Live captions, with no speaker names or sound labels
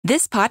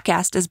This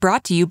podcast is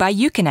brought to you by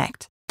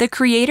UConnect, the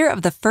creator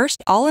of the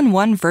first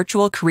all-in-one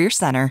virtual career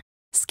center.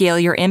 Scale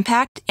your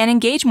impact and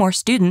engage more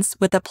students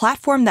with a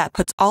platform that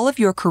puts all of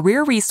your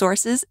career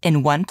resources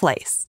in one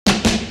place.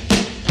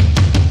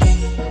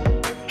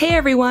 Hey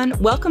everyone,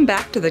 welcome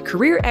back to the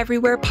Career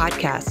Everywhere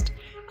podcast.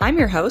 I'm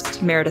your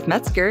host, Meredith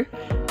Metzger,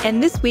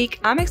 and this week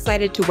I'm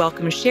excited to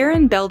welcome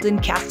Sharon Belden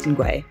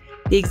Castonguay,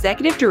 the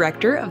Executive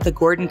Director of the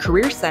Gordon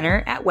Career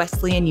Center at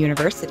Wesleyan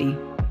University.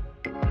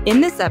 In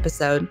this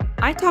episode,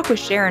 I talk with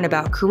Sharon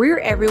about career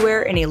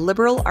everywhere in a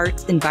liberal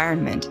arts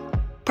environment,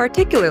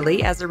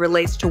 particularly as it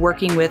relates to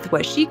working with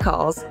what she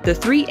calls the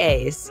 3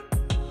 A's: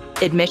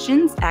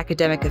 admissions,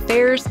 academic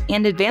affairs,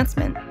 and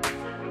advancement.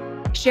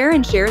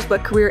 Sharon shares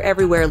what career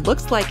everywhere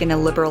looks like in a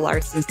liberal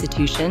arts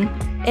institution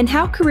and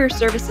how career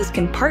services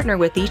can partner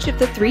with each of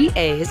the 3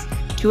 A's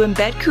to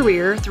embed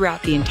career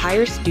throughout the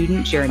entire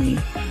student journey.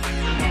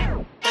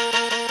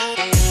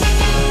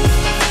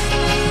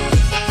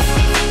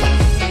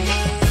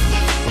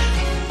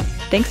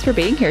 Thanks for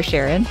being here,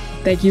 Sharon.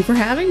 Thank you for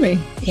having me.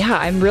 Yeah,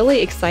 I'm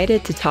really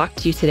excited to talk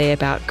to you today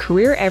about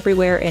career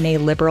everywhere in a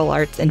liberal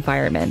arts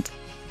environment,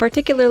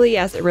 particularly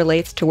as it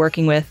relates to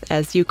working with,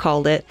 as you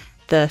called it,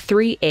 the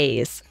 3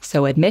 A's,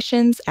 so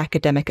admissions,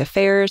 academic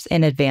affairs,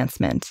 and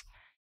advancement.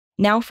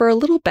 Now, for a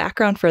little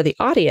background for the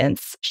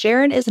audience,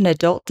 Sharon is an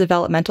adult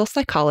developmental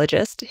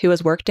psychologist who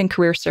has worked in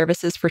career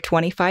services for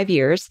 25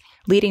 years,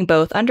 leading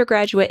both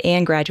undergraduate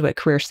and graduate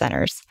career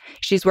centers.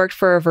 She's worked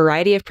for a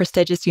variety of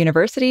prestigious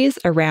universities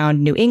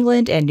around New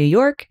England and New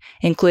York,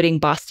 including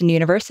Boston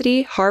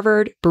University,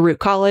 Harvard, Baruch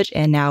College,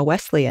 and now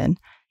Wesleyan.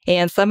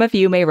 And some of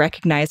you may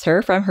recognize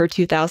her from her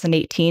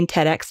 2018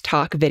 TEDx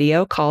talk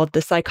video called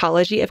The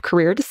Psychology of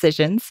Career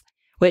Decisions,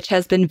 which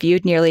has been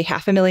viewed nearly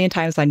 500,000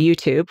 times on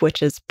YouTube,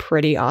 which is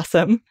pretty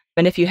awesome.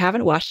 And if you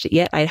haven't watched it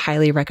yet, I'd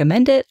highly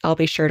recommend it. I'll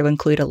be sure to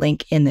include a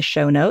link in the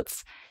show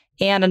notes.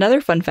 And another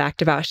fun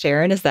fact about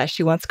Sharon is that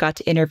she once got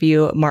to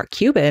interview Mark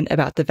Cuban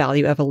about the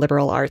value of a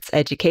liberal arts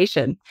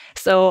education.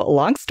 So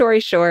long story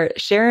short,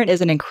 Sharon is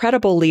an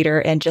incredible leader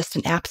and just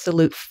an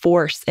absolute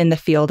force in the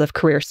field of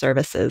career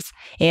services.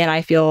 And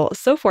I feel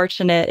so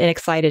fortunate and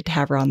excited to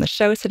have her on the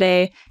show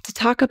today to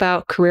talk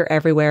about career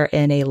everywhere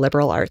in a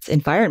liberal arts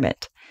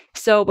environment.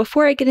 So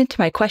before I get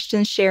into my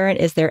questions, Sharon,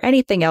 is there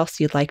anything else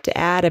you'd like to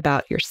add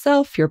about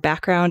yourself, your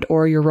background,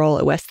 or your role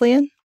at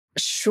Wesleyan?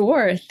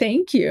 Sure.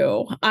 Thank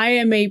you. I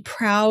am a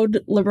proud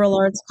liberal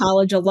arts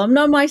college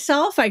alumna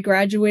myself. I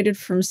graduated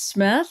from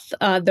Smith.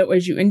 Though,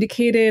 as you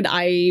indicated,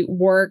 I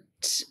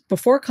worked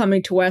before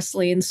coming to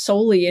Wesleyan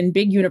solely in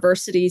big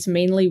universities,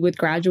 mainly with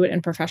graduate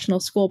and professional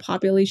school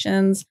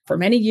populations for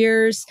many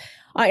years.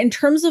 In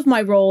terms of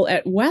my role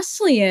at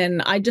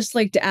Wesleyan, I'd just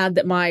like to add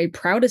that my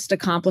proudest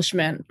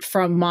accomplishment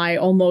from my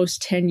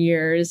almost 10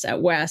 years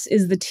at Wes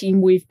is the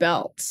team we've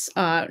built.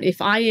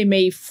 If I am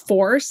a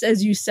force,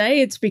 as you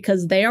say, it's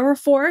because they are a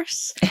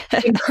force.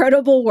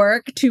 Incredible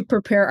work to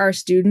prepare our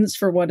students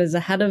for what is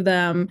ahead of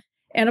them.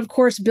 And of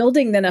course,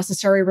 building the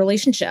necessary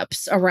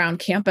relationships around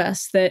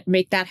campus that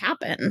make that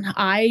happen.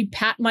 I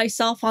pat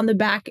myself on the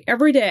back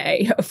every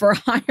day for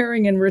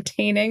hiring and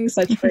retaining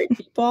such great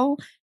people.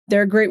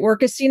 Their great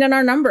work is seen in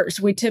our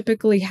numbers. We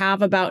typically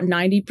have about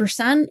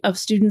 90% of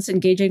students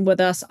engaging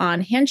with us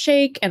on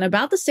Handshake, and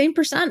about the same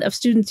percent of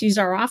students use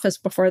our office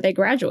before they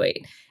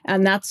graduate.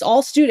 And that's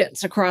all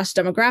students across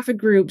demographic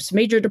groups,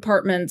 major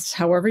departments,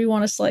 however you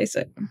want to slice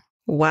it.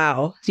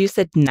 Wow. You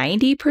said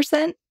 90%?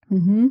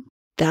 Mm-hmm.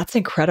 That's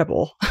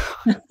incredible.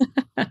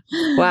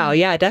 Wow.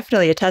 Yeah,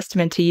 definitely a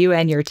testament to you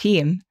and your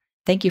team.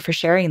 Thank you for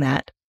sharing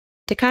that.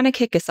 To kind of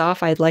kick us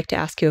off, I'd like to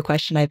ask you a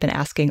question I've been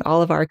asking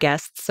all of our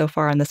guests so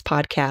far on this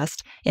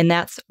podcast, and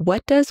that's,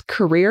 what does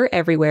career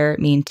everywhere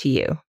mean to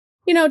you?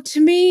 You know, to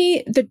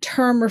me, the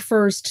term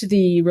refers to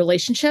the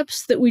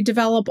relationships that we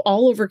develop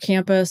all over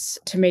campus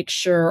to make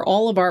sure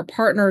all of our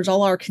partners,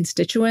 all our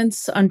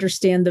constituents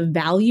understand the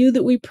value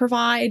that we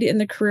provide in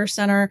the Career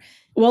Center,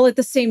 while at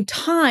the same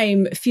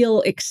time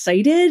feel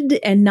excited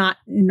and not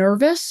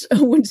nervous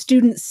when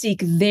students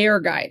seek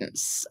their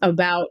guidance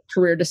about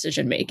career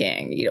decision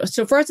making.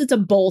 So for us, it's a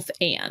both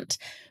and.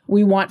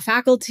 We want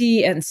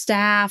faculty and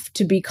staff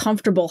to be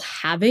comfortable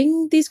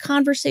having these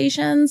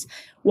conversations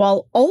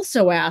while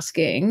also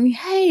asking,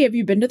 hey, have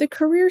you been to the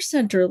Career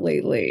Center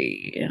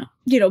lately?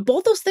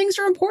 Both those things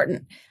are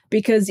important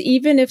because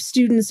even if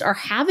students are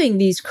having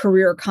these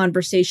career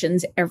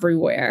conversations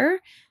everywhere,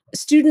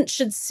 students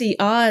should see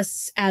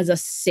us as a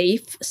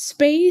safe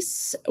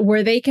space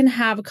where they can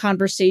have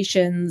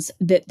conversations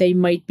that they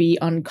might be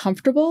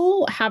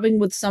uncomfortable having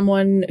with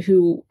someone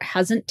who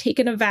hasn't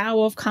taken a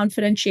vow of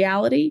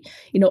confidentiality.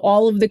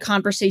 All of the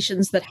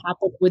conversations that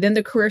happen within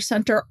the Career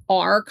Center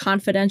are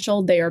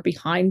confidential. They are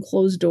behind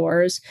closed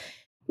doors.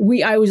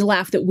 I always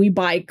laugh that we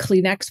buy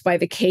Kleenex by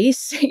the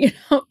case,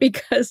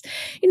 because,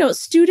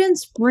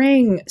 students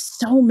bring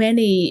so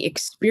many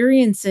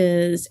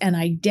experiences and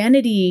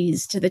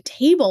identities to the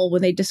table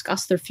when they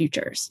discuss their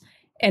futures.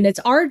 And it's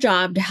our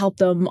job to help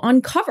them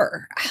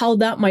uncover how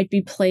that might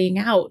be playing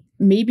out,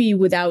 maybe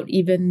without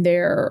even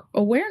their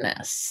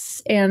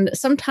awareness. And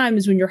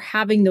sometimes when you're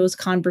having those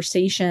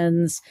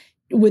conversations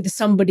with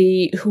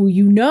somebody who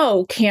you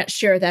know can't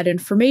share that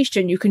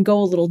information, you can go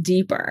a little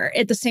deeper.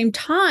 At the same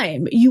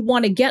time, you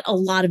want to get a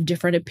lot of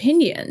different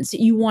opinions.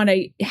 You want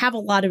to have a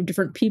lot of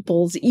different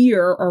people's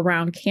ear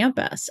around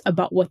campus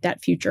about what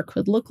that future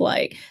could look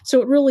like.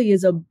 So it really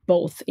is a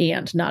both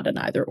and, not an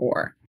either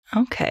or.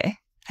 Okay.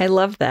 I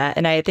love that.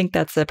 And I think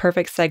that's a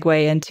perfect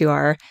segue into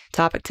our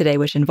topic today,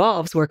 which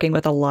involves working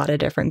with a lot of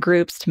different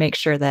groups to make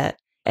sure that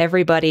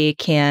everybody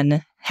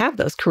can have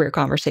those career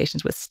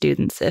conversations with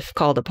students if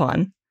called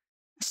upon.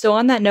 So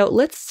on that note,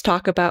 let's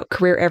talk about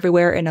career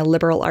everywhere in a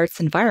liberal arts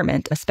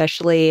environment,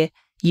 especially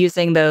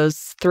using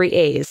those 3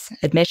 A's: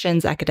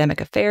 admissions, academic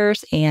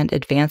affairs, and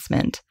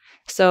advancement.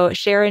 So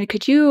Sharon,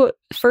 could you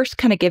first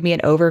kind of give me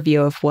an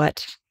overview of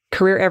what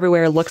career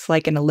everywhere looks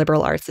like in a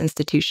liberal arts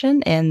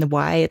institution and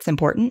why it's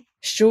important?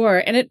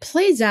 Sure. And it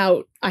plays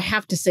out, I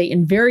have to say,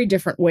 in very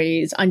different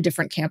ways on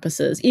different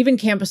campuses, even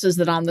campuses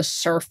that on the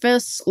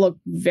surface look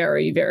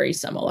very, very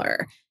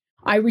similar.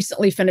 I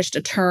recently finished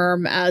a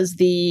term as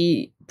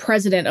the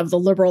president of the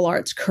Liberal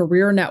Arts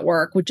Career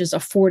Network, which is a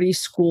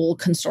 40-school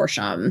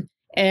consortium.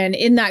 And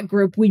in that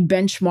group, we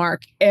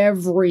benchmark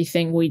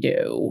everything we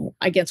do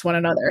against one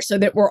another so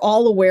that we're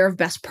all aware of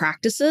best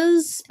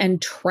practices and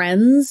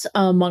trends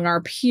among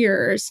our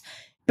peers.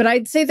 But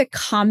I'd say the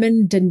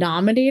common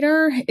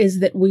denominator is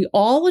that we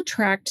all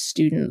attract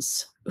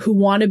students who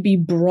want to be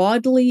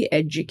broadly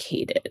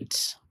educated.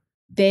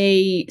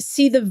 They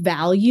see the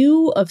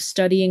value of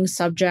studying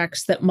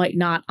subjects that might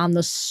not on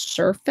the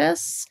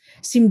surface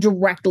seem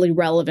directly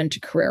relevant to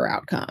career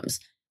outcomes.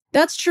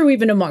 That's true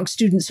even among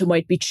students who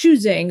might be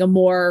choosing a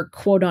more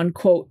quote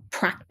unquote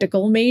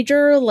practical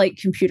major like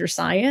computer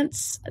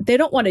science. They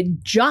don't want to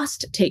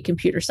just take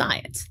computer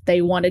science.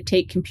 They want to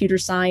take computer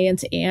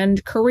science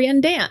and Korean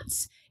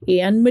dance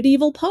and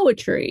medieval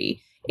poetry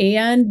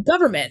and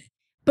government.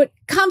 But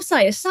comp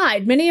sci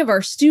aside, many of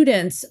our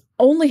students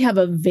only have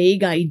a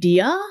vague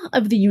idea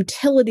of the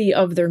utility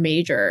of their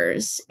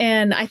majors.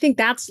 And I think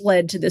that's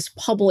led to this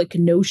public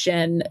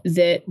notion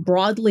that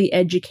broadly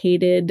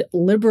educated,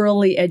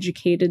 liberally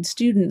educated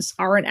students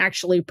aren't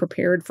actually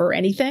prepared for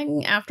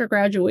anything after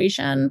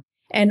graduation.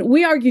 And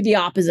we argue the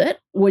opposite,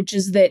 which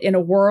is that in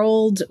a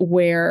world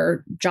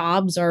where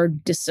jobs are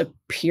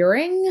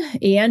disappearing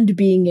and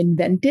being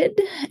invented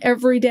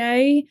every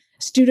day,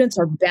 students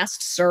are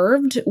best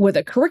served with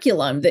a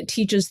curriculum that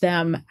teaches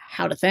them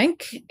how to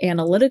think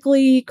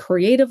analytically,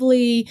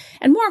 creatively,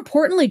 and more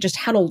importantly, just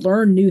how to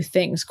learn new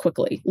things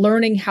quickly.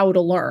 Learning how to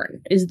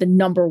learn is the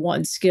number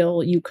one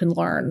skill you can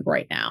learn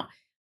right now.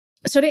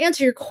 So to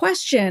answer your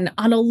question,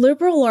 on a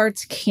liberal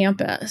arts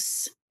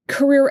campus,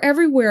 career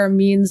everywhere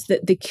means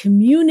that the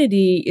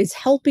community is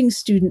helping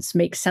students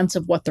make sense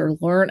of what they're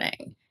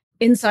learning.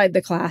 Inside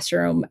the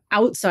classroom,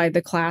 outside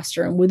the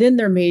classroom, within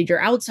their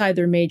major, outside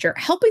their major,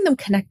 helping them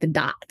connect the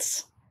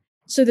dots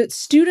so that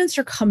students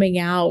are coming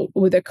out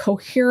with a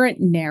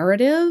coherent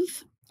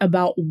narrative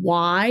about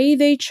why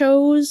they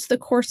chose the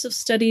course of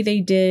study they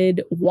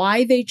did,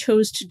 why they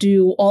chose to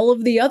do all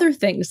of the other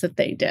things that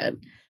they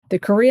did. The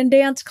Korean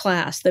dance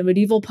class, the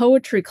medieval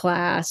poetry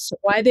class,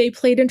 why they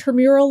played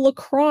intramural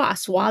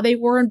lacrosse, why they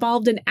were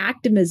involved in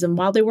activism,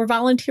 while they were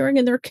volunteering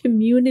in their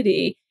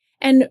community.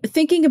 And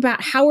thinking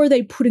about how are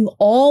they putting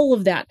all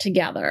of that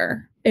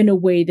together in a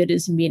way that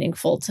is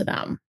meaningful to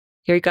them.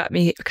 Here you got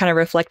me kind of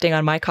reflecting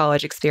on my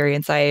college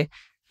experience. I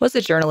was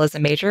a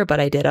journalism major, but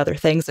I did other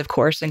things, of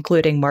course,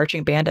 including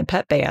marching band and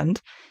pep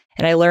band.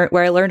 And I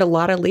learned a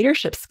lot of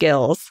leadership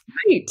skills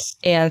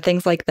and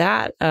things like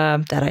that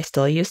that I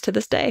still use to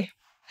this day.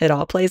 It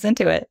all plays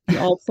into it. It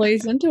all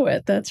plays into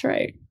it. That's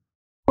right.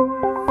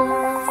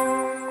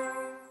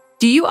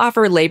 Do you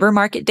offer labor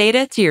market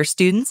data to your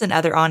students and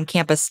other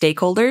on-campus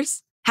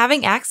stakeholders?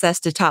 Having access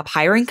to top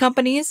hiring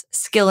companies,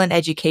 skill and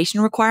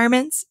education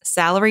requirements,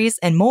 salaries,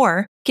 and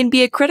more can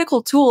be a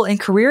critical tool in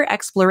career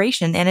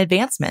exploration and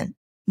advancement.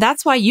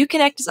 That's why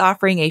UConnect is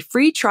offering a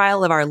free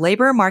trial of our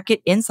Labor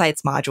Market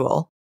Insights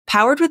module,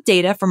 powered with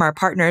data from our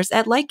partners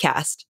at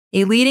Lightcast,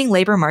 a leading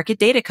labor market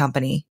data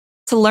company.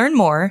 To learn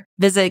more,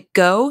 visit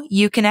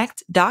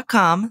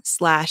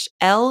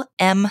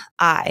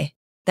gouconnect.com/LMI.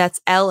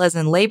 That's L as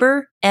in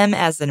labor, M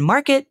as in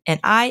market, and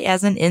I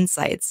as in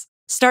insights.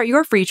 Start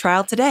your free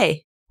trial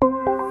today.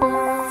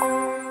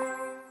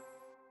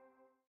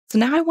 So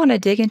now I want to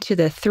dig into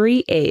the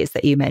 3 A's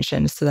that you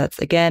mentioned. So that's,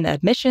 again,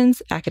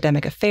 admissions,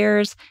 academic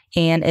affairs,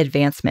 and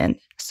advancement.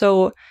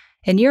 So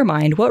in your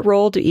mind, what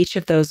role do each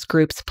of those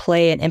groups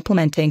play in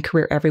implementing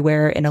Career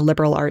Everywhere in a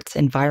liberal arts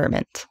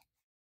environment?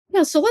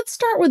 Yeah, so let's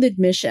start with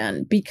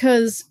admission,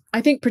 because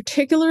I think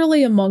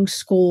particularly among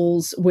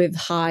schools with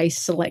high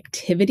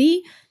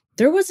selectivity,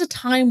 there was a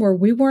time where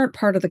we weren't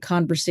part of the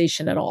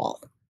conversation at all.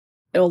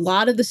 A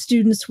lot of the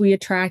students we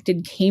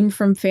attracted came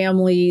from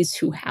families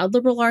who had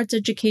liberal arts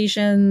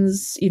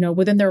educations,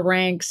 within their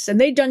ranks,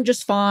 and they'd done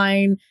just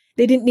fine.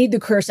 They didn't need the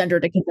Career Center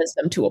to convince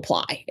them to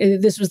apply.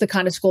 This was the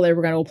kind of school they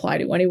were going to apply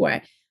to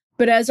anyway.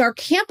 But as our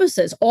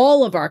campuses,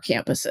 all of our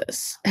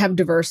campuses have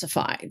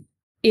diversified,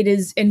 it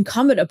is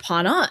incumbent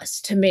upon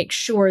us to make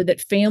sure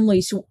that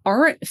families who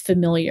aren't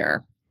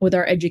familiar with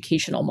our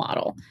educational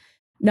model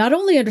not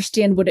only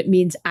understand what it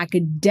means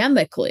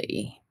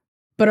academically,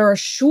 but are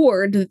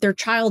assured that their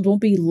child won't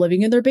be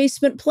living in their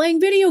basement playing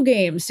video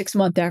games 6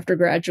 months after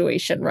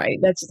graduation, right?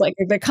 That's like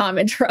the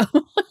common trope.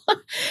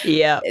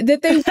 Yeah.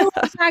 That they will,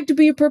 in fact,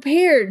 be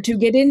prepared to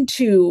get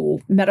into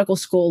medical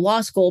school,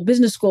 law school,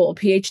 business school,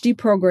 PhD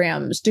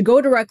programs, to go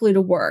directly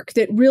to work,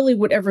 that really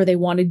whatever they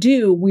want to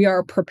do, we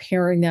are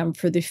preparing them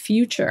for the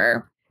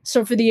future.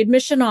 So for the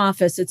admission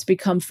office, it's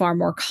become far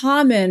more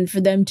common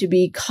for them to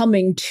be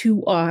coming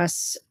to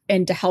us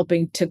and to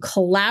helping to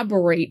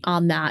collaborate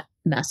on that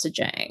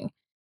messaging.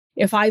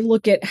 If I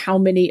look at how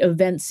many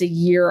events a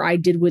year I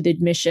did with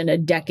admission a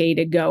decade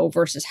ago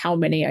versus how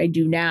many I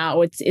do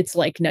now, it's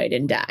like night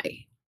and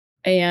day.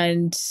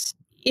 And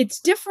it's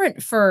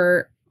different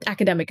for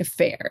academic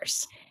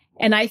affairs.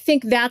 And I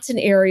think that's an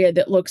area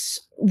that looks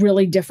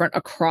really different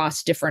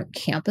across different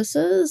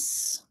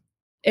campuses.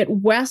 At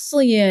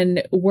Wesleyan,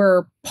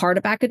 we're part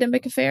of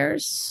academic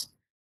affairs.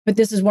 But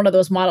this is one of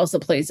those models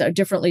that plays out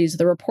differently is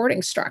the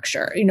reporting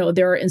structure.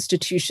 There are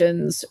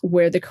institutions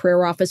where the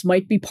career office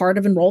might be part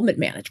of enrollment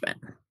management.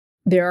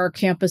 There are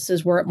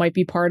campuses where it might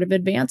be part of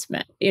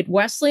advancement. At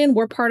Wesleyan,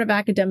 we're part of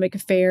academic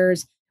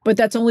affairs, but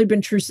that's only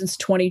been true since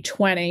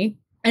 2020.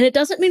 And it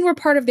doesn't mean we're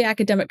part of the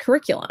academic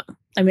curriculum.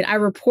 I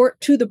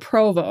report to the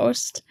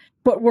provost,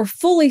 but we're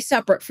fully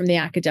separate from the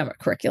academic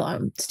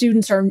curriculum.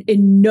 Students are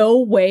in no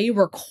way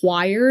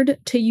required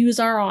to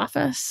use our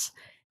office.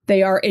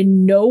 They are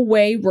in no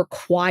way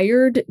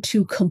required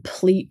to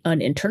complete an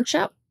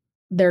internship.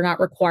 They're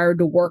not required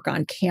to work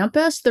on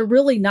campus. They're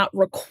really not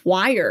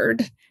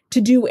required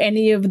to do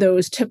any of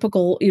those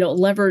typical,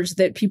 levers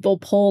that people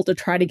pull to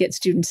try to get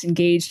students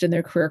engaged in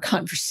their career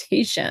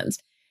conversations.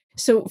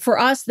 So for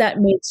us, that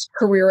makes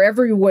career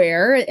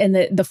everywhere and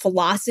the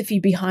philosophy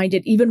behind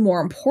it even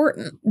more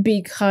important,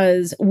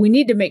 because we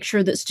need to make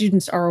sure that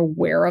students are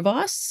aware of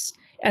us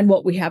and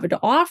what we have to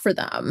offer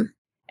them.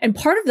 And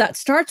part of that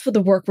starts with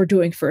the work we're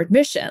doing for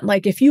admission.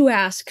 Like if you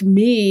ask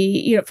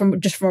me, from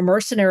a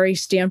mercenary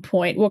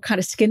standpoint, what kind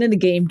of skin in the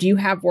game do you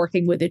have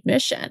working with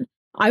admission?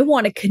 I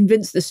want to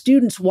convince the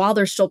students while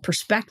they're still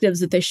perspectives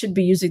that they should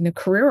be using the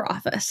career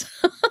office.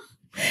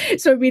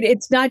 So,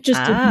 it's not just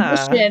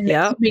admission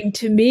coming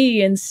to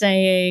me and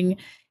saying,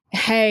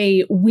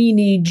 hey, we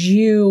need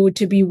you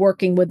to be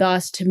working with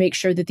us to make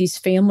sure that these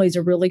families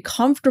are really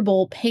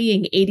comfortable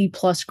paying 80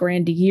 plus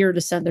grand a year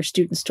to send their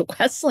students to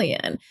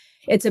Wesleyan.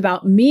 It's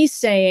about me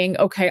saying,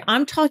 okay,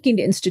 I'm talking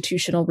to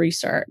institutional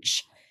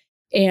research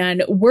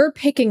and we're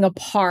picking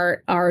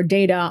apart our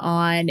data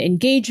on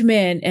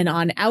engagement and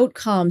on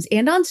outcomes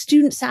and on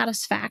student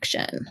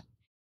satisfaction.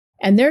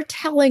 And they're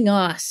telling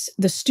us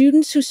the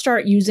students who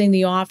start using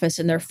the office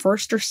in their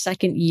first or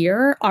second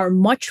year are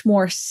much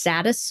more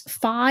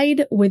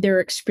satisfied with their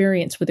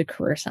experience with the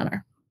Career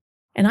Center.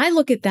 And I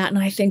look at that and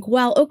I think,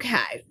 well,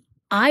 okay,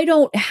 I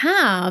don't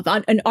have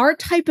an art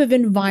type of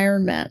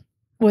environment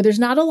where there's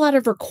not a lot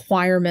of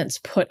requirements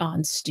put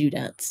on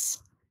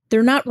students.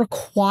 They're not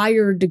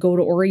required to go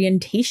to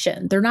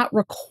orientation. They're not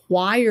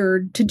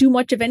required to do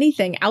much of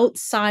anything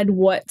outside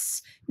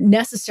what's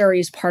necessary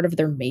as part of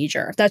their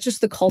major. That's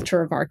just the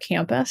culture of our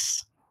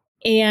campus.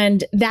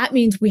 And that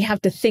means we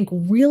have to think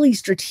really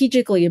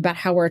strategically about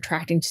how we're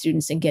attracting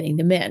students and getting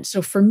them in.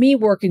 So for me,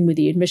 working with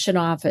the admission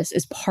office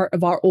is part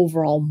of our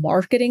overall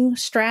marketing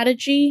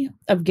strategy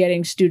of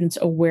getting students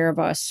aware of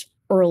us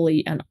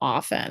early and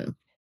often.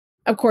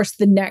 Of course,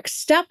 the next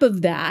step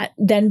of that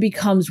then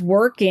becomes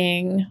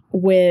working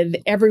with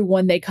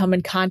everyone they come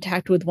in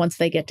contact with once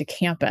they get to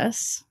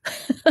campus.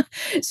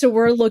 So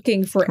we're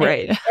looking for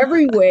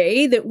every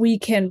way that we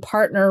can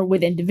partner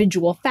with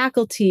individual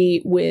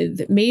faculty,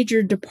 with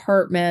major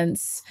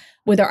departments,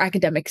 with our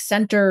academic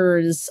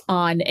centers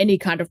on any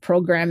kind of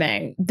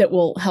programming that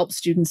will help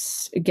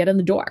students get in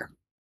the door.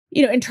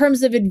 In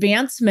terms of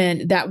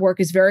advancement, that work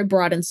is very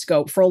broad in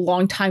scope. For a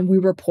long time, we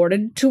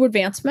reported to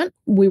advancement.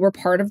 We were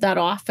part of that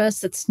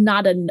office. It's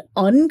not an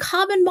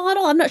uncommon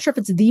model. I'm not sure if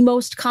it's the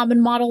most common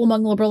model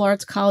among liberal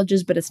arts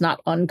colleges, but it's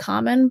not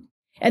uncommon.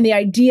 And the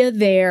idea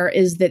there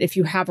is that if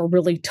you have a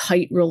really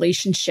tight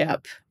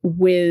relationship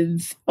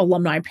with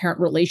alumni and parent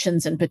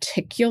relations in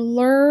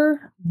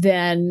particular,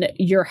 then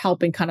you're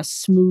helping kind of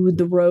smooth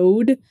the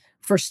road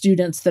for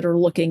students that are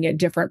looking at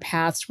different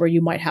paths where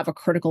you might have a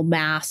critical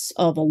mass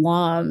of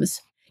alums.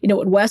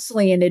 At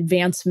Wesleyan,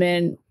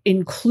 advancement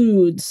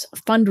includes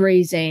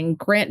fundraising,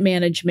 grant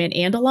management,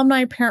 and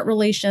alumni and parent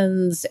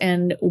relations.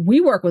 And we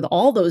work with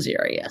all those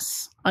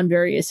areas on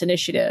various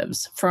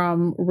initiatives,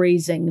 from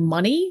raising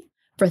money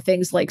for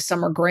things like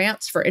summer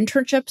grants for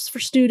internships for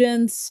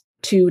students,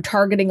 to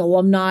targeting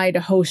alumni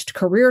to host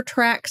career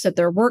tracks at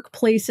their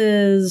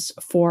workplaces,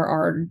 for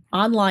our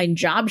online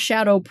job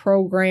shadow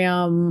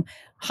program,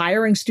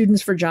 hiring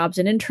students for jobs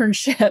and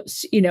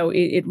internships.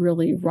 It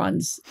really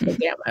runs the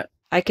gamut.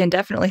 I can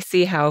definitely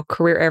see how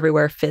Career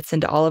Everywhere fits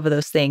into all of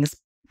those things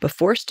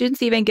before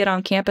students even get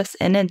on campus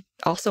and then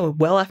also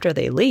well after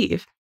they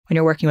leave when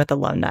you're working with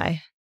alumni.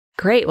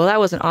 Great. Well, that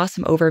was an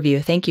awesome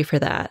overview. Thank you for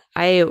that.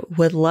 I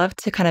would love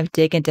to kind of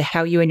dig into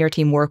how you and your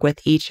team work with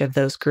each of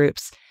those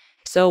groups.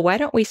 So why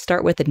don't we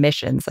start with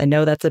admissions? I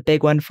know that's a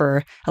big one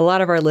for a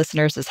lot of our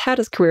listeners is how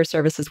does career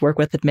services work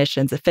with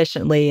admissions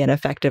efficiently and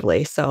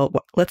effectively? So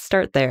let's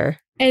start there.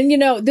 And,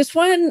 this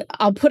one,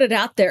 I'll put it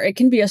out there. It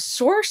can be a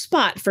sore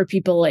spot for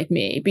people like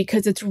me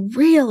because it's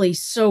really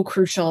so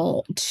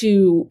crucial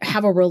to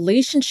have a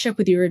relationship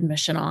with your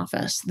admission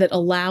office that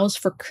allows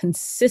for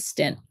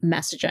consistent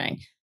messaging.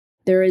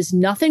 There is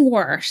nothing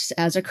worse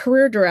as a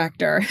career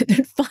director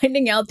than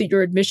finding out that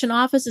your admission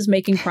office is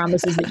making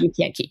promises that you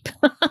can't keep.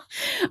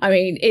 I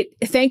mean,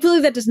 thankfully,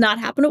 that does not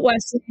happen at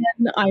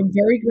Wesleyan. I'm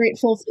very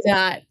grateful for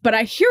that. But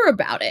I hear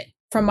about it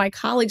from my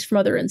colleagues from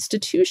other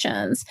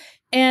institutions.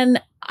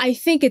 And I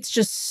think it's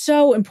just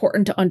so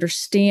important to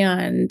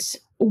understand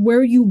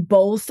where you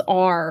both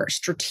are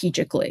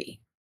strategically.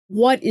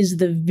 What is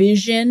the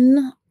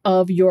vision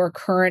of your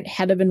current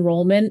head of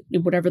enrollment,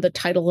 whatever the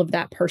title of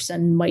that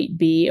person might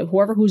be, of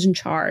whoever who's in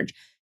charge?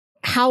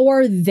 How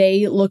are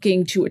they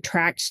looking to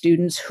attract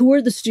students? Who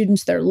are the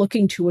students they're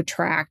looking to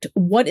attract?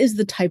 What is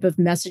the type of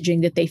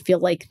messaging that they feel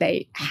like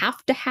they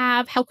have to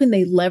have? How can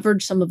they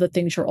leverage some of the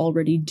things you're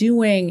already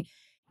doing?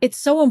 It's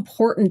so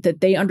important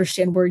that they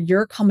understand where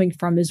you're coming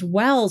from as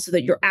well, so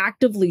that you're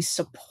actively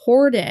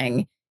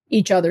supporting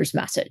each other's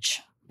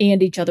message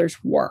and each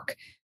other's work.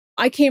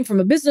 I came from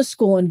a business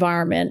school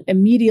environment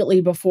immediately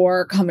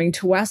before coming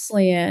to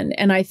Wesleyan.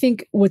 And I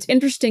think what's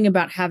interesting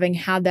about having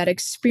had that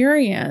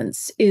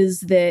experience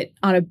is that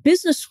on a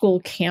business school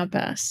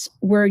campus,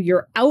 where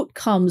your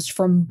outcomes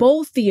from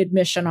both the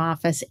admission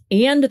office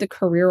and the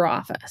career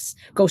office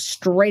go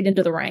straight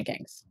into the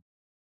rankings,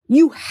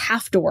 you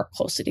have to work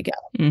closely together.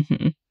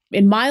 Mm-hmm.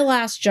 In my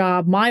last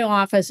job, my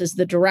office as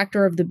the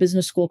director of the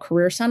Business School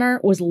Career Center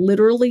was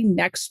literally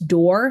next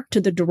door to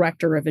the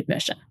director of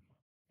admission.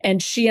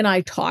 And she and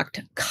I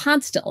talked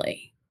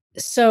constantly.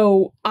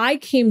 So I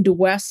came to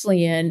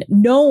Wesleyan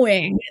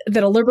knowing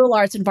that a liberal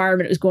arts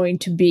environment was going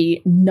to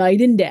be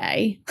night and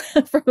day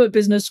from a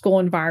business school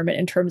environment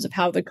in terms of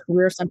how the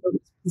Career Center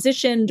was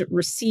positioned,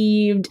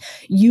 received,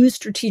 used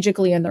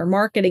strategically in their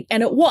marketing.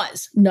 And it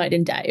was night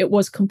and day. It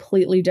was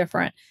completely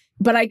different.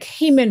 But I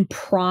came in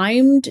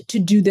primed to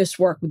do this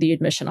work with the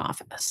admission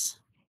office.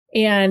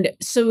 And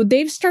so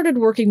they've started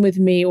working with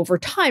me over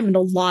time in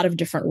a lot of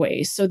different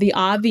ways. So the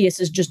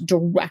obvious is just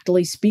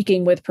directly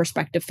speaking with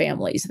prospective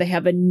families. They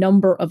have a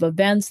number of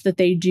events that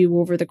they do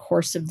over the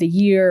course of the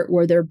year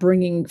where they're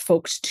bringing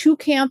folks to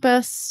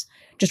campus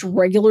just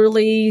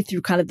regularly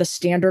through kind of the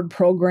standard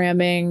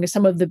programming.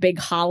 Some of the big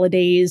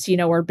holidays,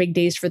 are big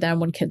days for them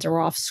when kids are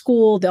off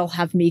school. They'll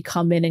have me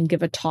come in and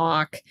give a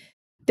talk.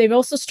 They've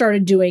also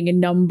started doing a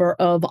number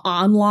of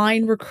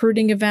online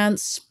recruiting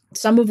events,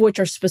 some of which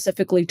are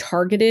specifically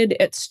targeted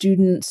at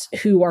students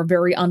who are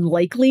very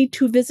unlikely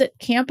to visit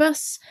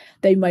campus.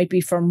 They might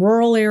be from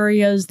rural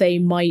areas. They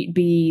might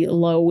be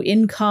low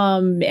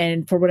income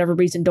and for whatever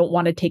reason don't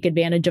want to take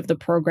advantage of the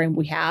program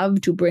we have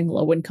to bring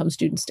low income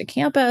students to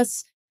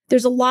campus.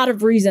 There's a lot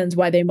of reasons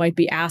why they might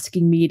be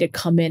asking me to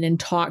come in and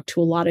talk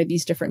to a lot of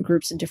these different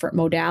groups and different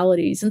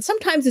modalities. And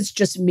sometimes it's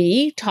just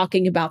me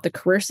talking about the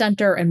Career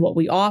Center and what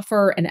we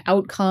offer and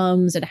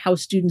outcomes and how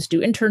students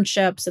do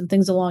internships and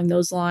things along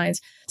those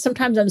lines.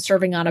 Sometimes I'm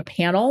serving on a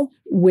panel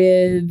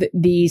with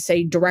the,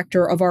 say,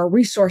 director of our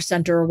resource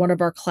center, or one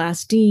of our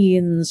class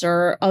deans,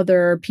 or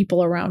other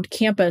people around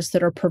campus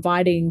that are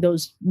providing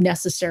those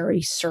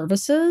necessary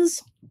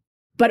services.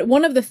 But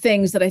one of the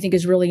things that I think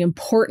is really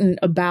important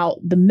about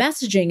the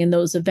messaging in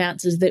those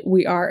events is that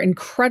we are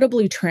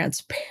incredibly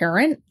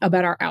transparent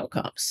about our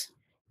outcomes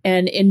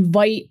and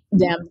invite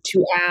them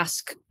to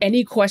ask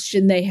any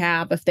question they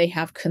have if they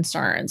have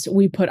concerns.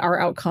 We put our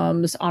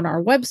outcomes on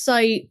our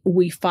website.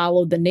 We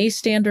follow the NACE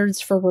standards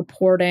for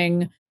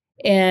reporting.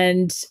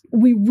 And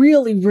we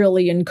really,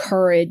 really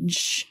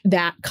encourage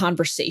that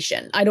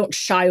conversation. I don't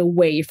shy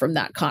away from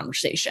that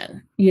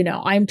conversation.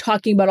 I'm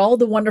talking about all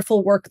the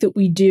wonderful work that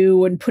we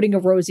do and putting a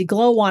rosy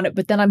glow on it,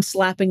 but then I'm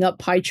slapping up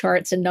pie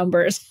charts and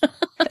numbers.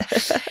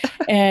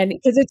 And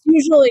because it's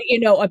usually,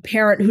 a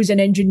parent who's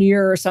an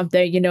engineer or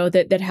something,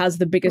 that has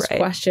the biggest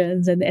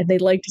questions and they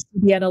like to see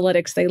the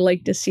analytics, they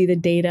like to see the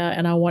data.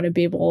 And I want to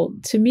be able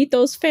to meet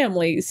those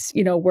families,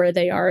 where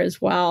they are as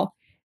well.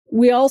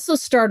 We also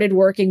started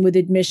working with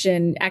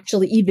admission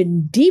actually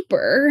even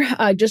deeper.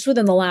 Just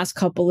within the last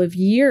couple of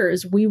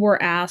years, we were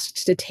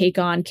asked to take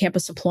on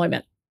campus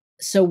employment.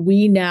 So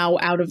we now,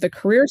 out of the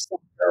Career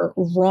Center,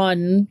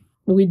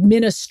 we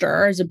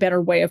administer, is a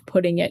better way of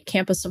putting it,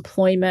 campus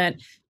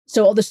employment.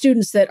 So all the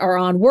students that are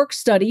on work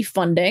study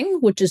funding,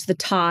 which is the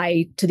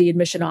tie to the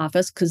admission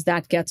office, because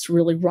that gets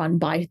really run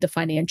by the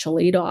financial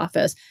aid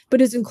office, but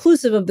is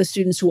inclusive of the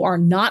students who are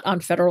not on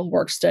federal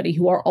work study,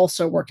 who are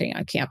also working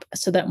on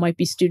campus. So that might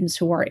be students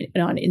who are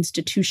on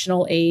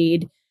institutional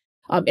aid,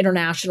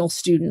 international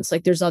students.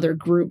 Like there's other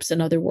groups,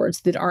 in other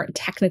words, that aren't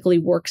technically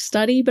work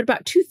study, but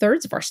about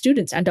 2/3 of our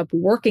students end up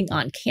working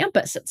on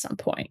campus at some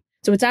point.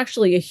 So it's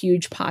actually a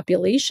huge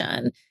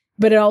population,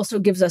 but it also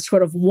gives us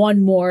sort of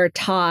one more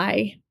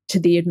tie to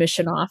the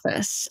admission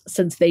office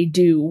since they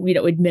do,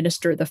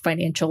 administer the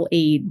financial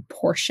aid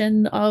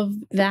portion of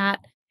that.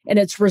 And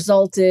it's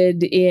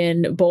resulted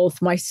in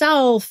both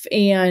myself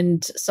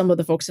and some of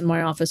the folks in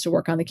my office who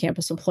work on the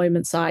campus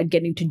employment side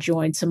getting to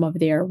join some of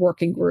their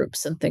working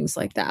groups and things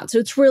like that. So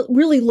it's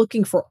really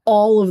looking for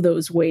all of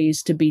those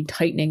ways to be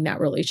tightening that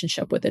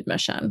relationship with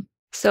admission.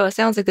 So it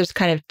sounds like there's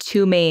kind of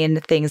two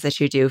main things that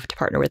you do to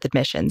partner with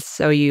admissions.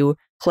 So you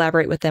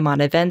collaborate with them on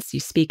events,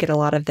 you speak at a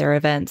lot of their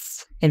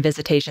events and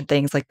visitation,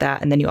 things like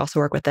that. And then you also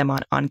work with them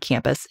on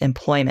campus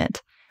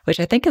employment,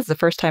 which I think is the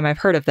first time I've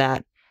heard of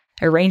that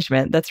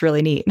arrangement. That's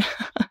really neat.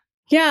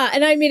 Yeah.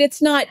 And I mean,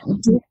 it's not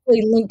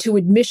directly linked to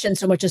admission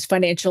so much as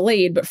financial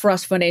aid, but for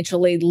us,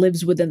 financial aid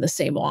lives within the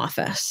same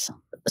office.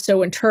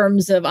 So in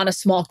terms of on a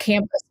small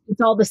campus,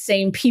 it's all the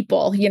same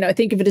people.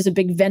 Think of it as a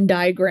big Venn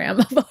diagram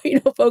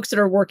of, folks that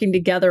are working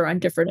together on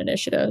different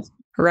initiatives.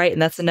 Right.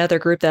 And that's another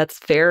group that's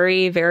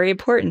very, very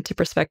important to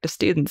prospective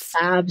students.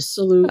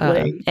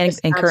 Absolutely.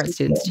 And current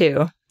students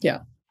too. Yeah.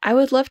 I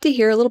would love to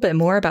hear a little bit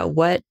more about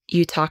what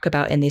you talk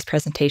about in these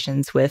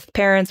presentations with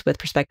parents, with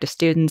prospective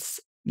students.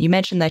 You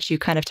mentioned that you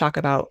kind of talk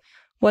about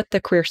what the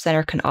Career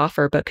Center can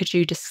offer, but could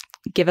you just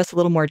give us a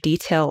little more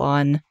detail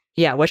on,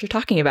 what you're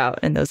talking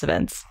about in those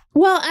events?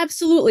 Well,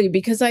 absolutely,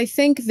 because I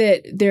think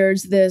that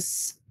there's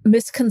this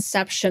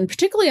misconception,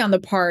 particularly on the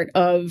part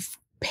of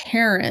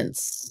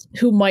parents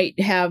who might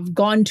have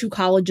gone to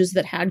colleges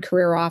that had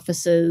career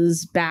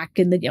offices back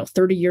in the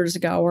 30 years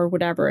ago or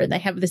whatever, and they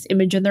have this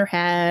image in their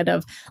head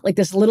of like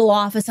this little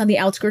office on the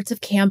outskirts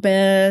of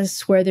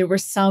campus where there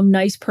was some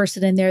nice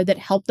person in there that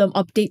helped them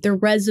update their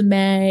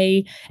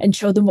resume and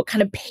show them what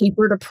kind of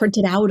paper to print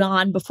it out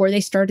on before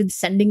they started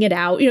sending it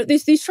out.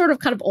 These sort of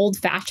kind of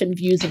old-fashioned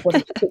views of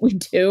what we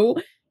do.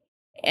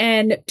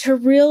 And to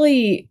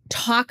really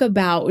talk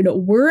about,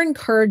 we're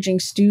encouraging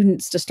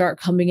students to start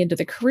coming into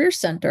the Career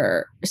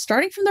Center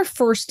starting from their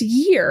first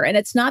year. And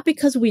it's not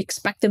because we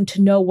expect them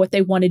to know what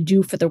they want to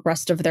do for the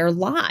rest of their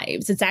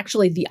lives. It's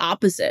actually the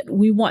opposite.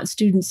 We want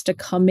students to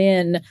come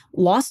in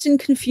lost and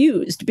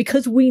confused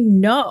because we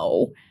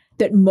know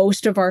that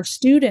most of our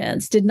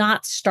students did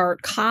not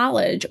start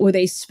college with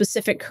a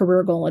specific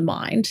career goal in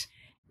mind.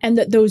 And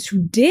that those who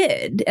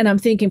did, and I'm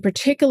thinking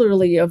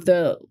particularly of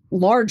the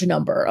large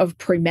number of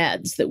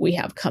pre-meds that we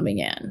have coming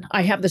in.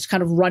 I have this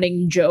kind of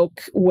running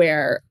joke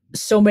where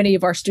so many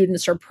of our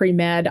students are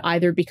pre-med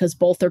either because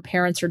both their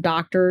parents are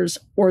doctors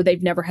or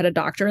they've never had a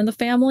doctor in the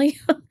family.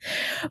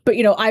 But,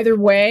 either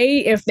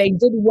way, if they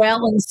did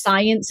well in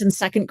science in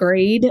second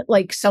grade,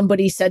 like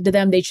somebody said to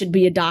them they should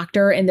be a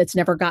doctor and that's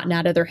never gotten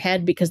out of their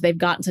head because they've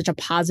gotten such a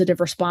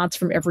positive response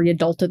from every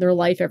adult in their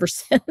life ever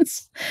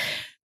since.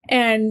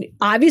 And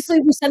obviously,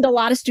 we send a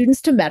lot of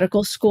students to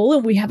medical school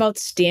and we have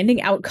outstanding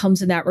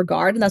outcomes in that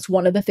regard. And that's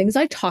one of the things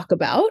I talk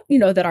about,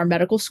 that our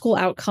medical school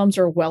outcomes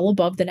are well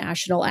above the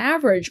national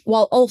average,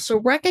 while also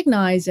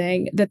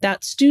recognizing that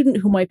that student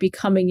who might be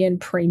coming in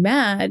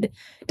pre-med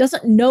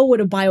doesn't know what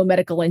a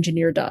biomedical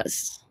engineer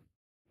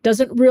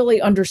doesn't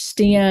really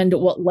understand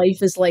what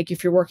life is like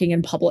if you're working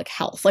in public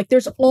health. Like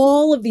there's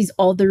all of these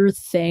other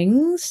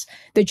things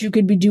that you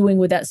could be doing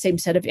with that same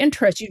set of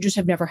interests. You just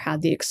have never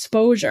had the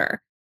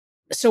exposure.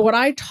 So what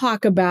I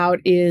talk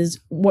about is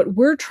what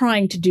we're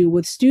trying to do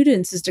with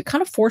students is to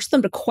kind of force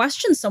them to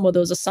question some of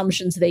those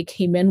assumptions they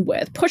came in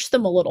with, push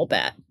them a little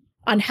bit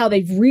on how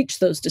they've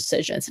reached those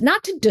decisions,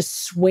 not to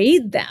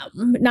dissuade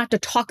them, not to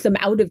talk them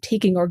out of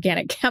taking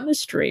organic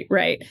chemistry,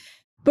 right?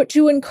 But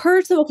to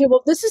encourage them, okay,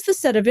 well, this is the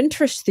set of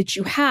interests that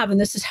you have, and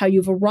this is how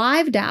you've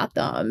arrived at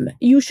them.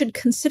 You should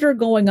consider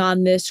going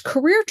on this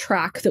career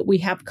track that we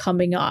have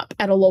coming up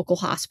at a local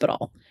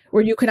hospital,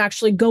 where you can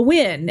actually go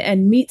in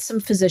and meet some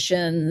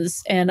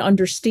physicians and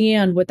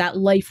understand what that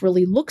life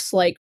really looks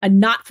like, and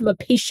not from a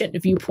patient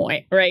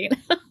viewpoint, right?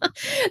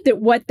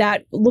 That what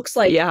that looks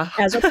like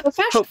as a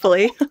professional.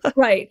 Hopefully.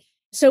 Right.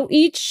 So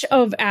each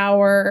of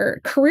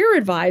our career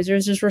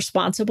advisors is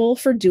responsible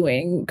for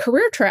doing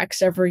career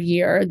tracks every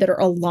year that are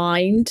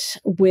aligned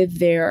with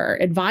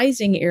their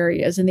advising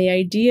areas. And the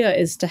idea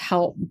is to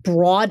help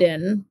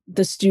broaden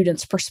the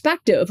student's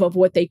perspective of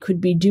what they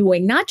could be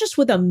doing, not just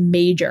with a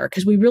major,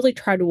 because we really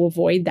try to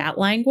avoid that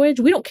language.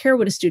 We don't care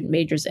what a student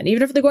majors in.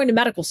 Even if they're going to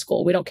medical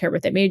school, we don't care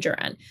what they major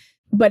in.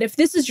 But if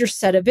this is your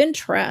set of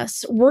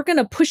interests, we're going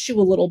to push you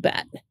a little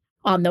bit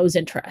on those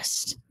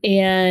interests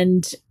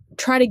and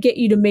try to get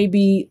you to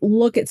maybe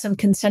look at some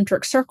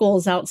concentric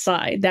circles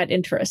outside that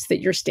interest that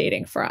you're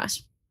stating for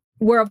us.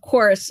 Where, of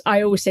course,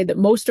 I always say that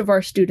most of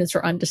our students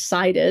are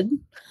undecided.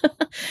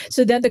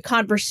 So then the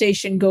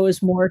conversation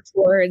goes more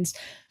towards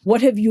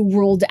what have you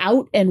ruled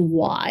out and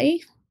why?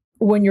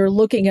 When you're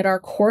looking at our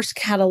course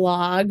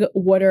catalog,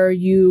 what are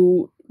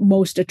you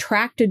most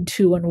attracted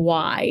to and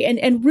why?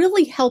 And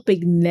really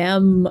helping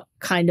them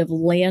kind of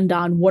land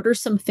on what are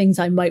some things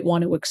I might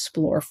want to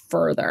explore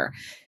further.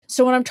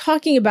 So when I'm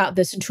talking about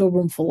this into a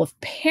room full of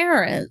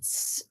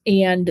parents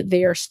and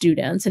their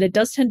students, and it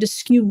does tend to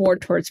skew more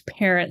towards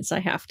parents,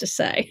 I have to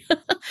say,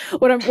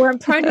 where I'm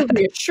trying to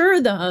reassure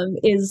them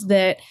is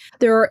that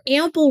there are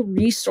ample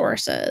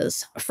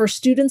resources for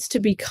students to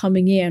be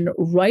coming in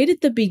right at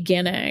the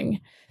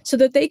beginning so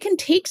that they can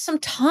take some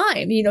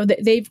time,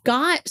 they've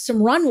got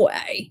some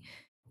runway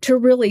to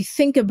really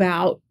think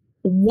about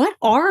what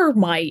are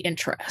my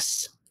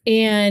interests.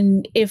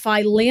 And if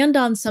I land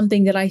on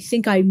something that I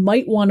think I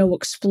might want to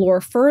explore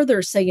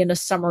further, say in a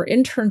summer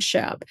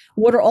internship,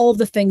 what are all of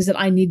the things that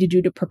I need to do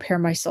to prepare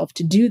myself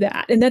to do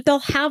that? And that they'll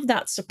have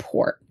that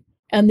support,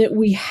 and that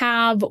we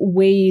have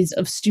ways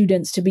of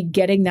students to be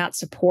getting that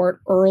support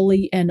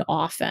early and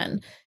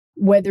often,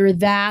 whether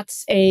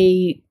that's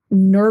a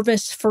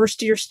nervous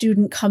first-year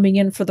student coming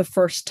in for the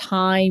first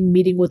time,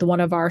 meeting with one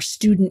of our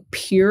student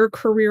peer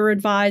career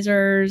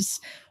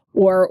advisors,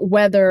 or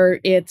whether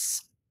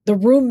it's the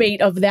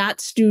roommate of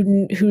that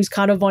student who's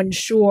kind of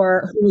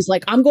unsure, who's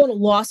like, I'm going to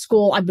law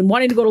school. I've been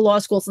wanting to go to law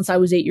school since I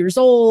was 8 years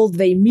old.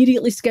 They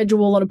immediately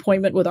schedule an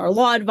appointment with our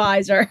law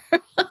advisor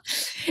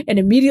and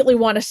immediately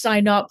want to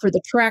sign up for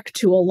the trek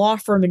to a law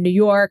firm in New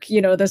York,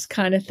 this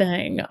kind of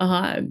thing.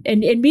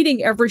 And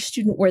meeting every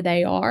student where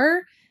they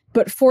are,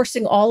 but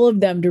forcing all of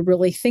them to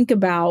really think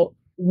about,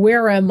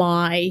 where am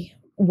I?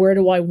 Where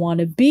do I want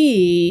to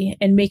be,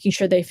 and making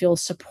sure they feel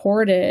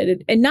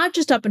supported, and not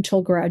just up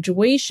until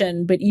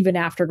graduation, but even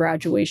after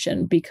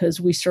graduation, because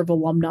we serve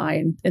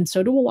alumni and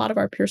so do a lot of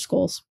our peer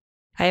schools.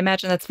 I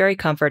imagine that's very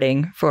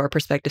comforting for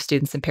prospective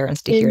students and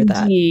parents to hear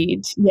that.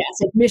 Indeed.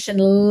 Yes. Admission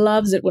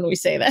loves it when we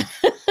say that.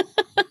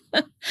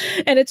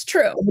 And it's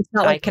true. It's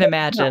not I can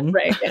imagine.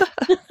 Right.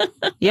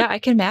 Yeah, I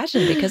can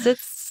imagine, because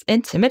it's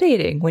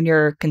intimidating when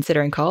you're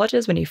considering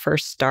colleges. When you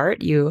first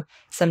start, you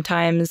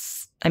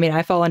sometimes,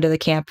 I fall into the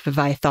camp if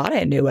I thought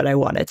I knew what I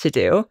wanted to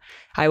do.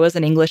 I was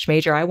an English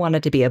major. I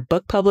wanted to be a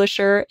book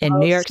publisher in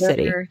New York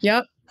City.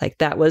 Yep. Like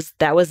that was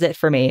it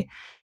for me.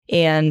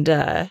 And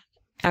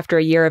after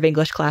a year of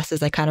English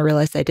classes, I kind of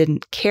realized I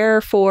didn't care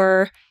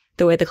for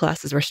the way the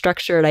classes were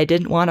structured. I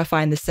didn't want to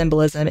find the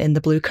symbolism in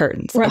the blue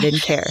curtains. Right. I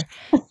didn't care.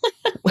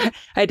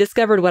 I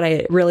discovered what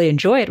I really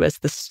enjoyed was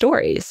the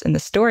stories and the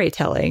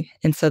storytelling.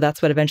 And so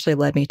that's what eventually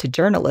led me to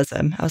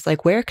journalism. I was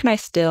like, where can I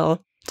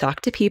still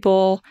talk to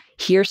people,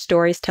 hear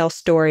stories, tell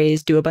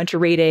stories, do a bunch of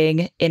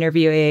reading,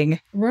 interviewing?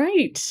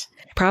 Right.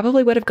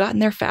 Probably would have gotten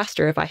there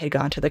faster if I had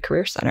gone to the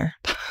Career Center.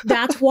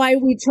 That's why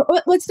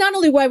it's not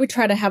only why we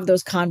try to have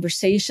those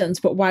conversations,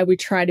 but why we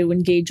try to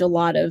engage a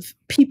lot of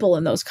people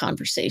in those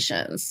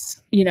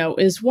conversations,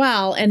 as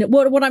well. And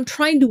what I'm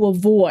trying to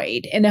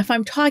avoid, and if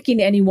I'm talking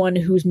to anyone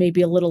who's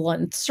maybe a little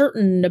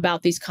uncertain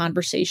about these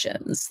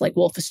conversations, like,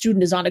 well, if a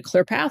student is on a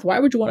clear path, why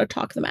would you want to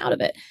talk them out of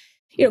it?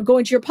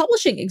 Going to your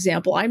publishing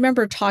example, I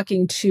remember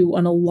talking to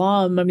an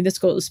alum. This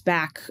goes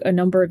back a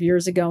number of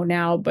years ago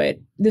now, but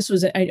this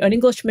was an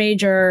English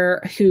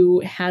major who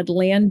had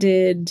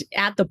landed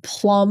at the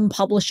plum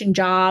publishing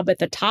job at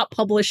the top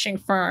publishing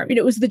firm.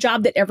 It was the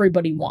job that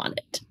everybody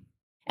wanted,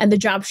 and the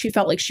job she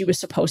felt like she was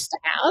supposed to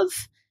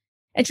have.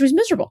 And she was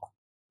miserable,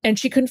 and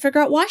she couldn't figure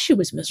out why she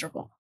was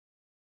miserable.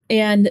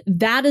 And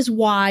that is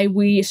why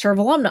we serve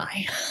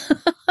alumni,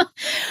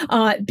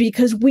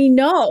 because we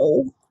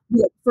know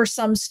for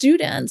some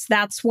students,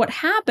 that's what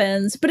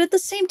happens. But at the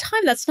same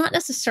time, that's not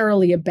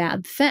necessarily a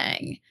bad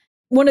thing.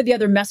 One of the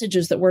other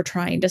messages that we're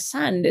trying to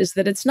send is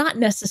that it's not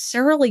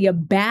necessarily a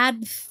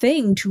bad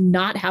thing to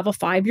not have a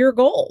 5-year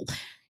goal.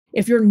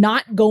 If you're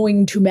not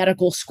going to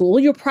medical school,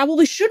 you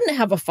probably shouldn't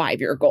have a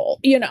 5-year goal,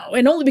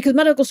 and only because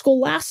medical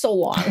school lasts so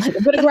long. I'm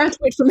going to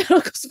graduate from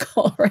medical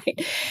school,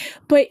 right?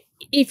 But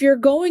if you're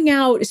going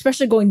out,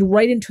 especially going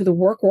right into the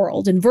work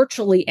world in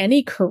virtually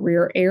any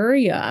career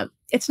area,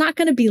 it's not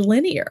going to be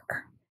linear.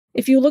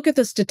 If you look at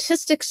the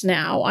statistics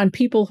now on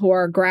people who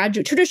are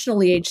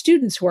traditionally aged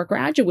students who are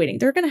graduating,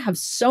 they're going to have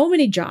so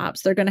many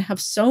jobs. They're going to have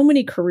so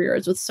many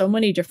careers with so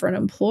many different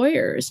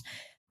employers.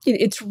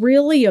 It's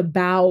really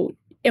about,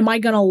 am I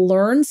going to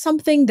learn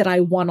something that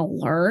I want to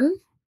learn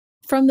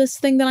from this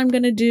thing that I'm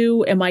going to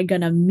do? Am I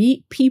going to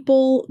meet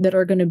people that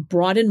are going to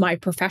broaden my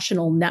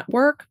professional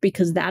network?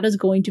 Because that is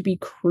going to be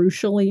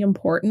crucially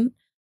important.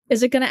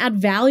 Is it going to add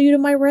value to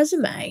my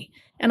resume?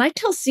 And I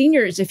tell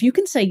seniors, if you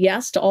can say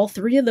yes to all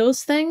 3 of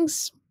those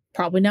things,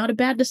 probably not a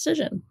bad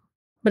decision,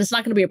 but it's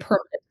not going to be a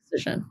permanent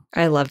decision.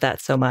 I love that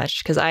so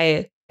much, because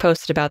I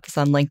posted about this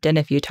on LinkedIn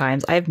a few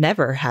times. I've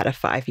never had a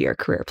 5-year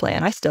career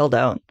plan. I still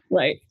don't.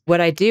 Right.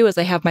 What I do is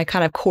I have my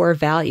kind of core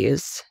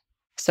values.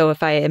 So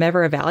if I am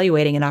ever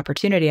evaluating an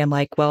opportunity, I'm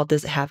like, well,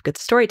 does it have good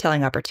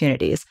storytelling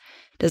opportunities?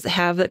 Does it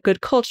have a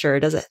good culture?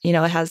 Does it,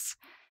 I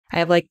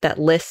have like that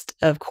list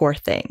of core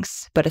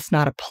things, but it's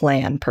not a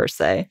plan per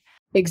se.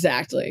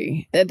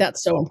 Exactly.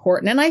 That's so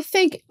important. And I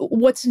think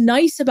what's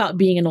nice about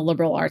being in a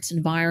liberal arts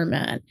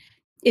environment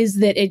is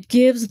that it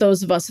gives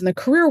those of us in the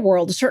career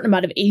world a certain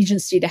amount of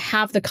agency to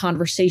have the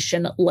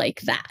conversation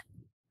like that.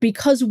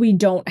 Because we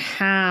don't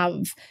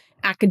have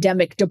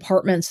academic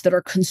departments that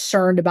are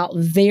concerned about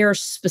their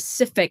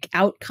specific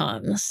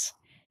outcomes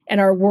and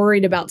are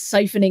worried about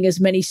siphoning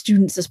as many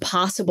students as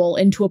possible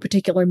into a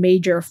particular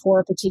major for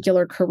a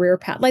particular career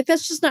path. Like,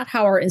 that's just not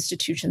how our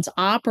institutions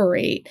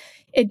operate.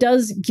 It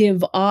does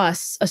give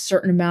us a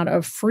certain amount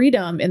of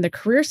freedom in the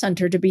Career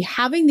Center to be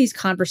having these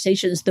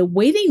conversations the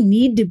way they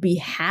need to be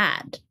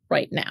had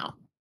right now.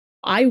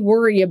 I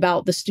worry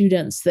about the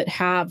students that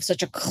have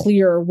such a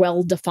clear,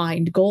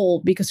 well-defined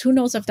goal, because who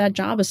knows if that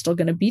job is still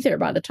going to be there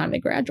by the time they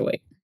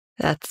graduate.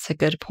 That's a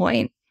good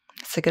point.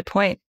 That's a good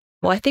point.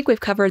 Well, I think we've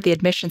covered the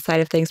admission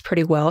side of things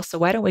pretty well. So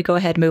why don't we go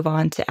ahead and move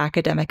on to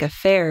academic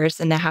affairs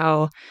and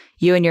how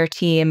you and your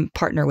team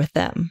partner with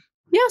them?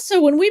 Yeah,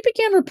 so when we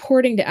began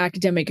reporting to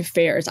academic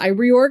affairs, I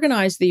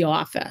reorganized the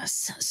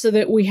office so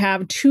that we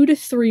have 2 to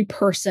 3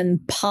 person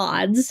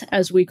pods,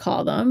 as we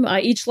call them,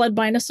 each led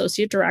by an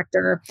associate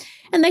director.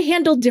 And they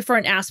handle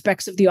different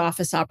aspects of the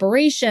office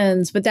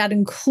operations, but that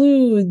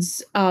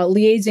includes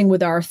liaising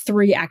with our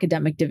 3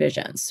 academic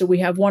divisions. So we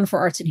have one for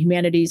arts and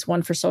humanities,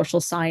 one for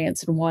social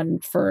science, and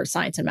one for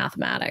science and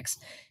mathematics.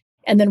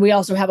 And then we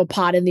also have a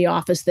pod in the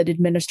office that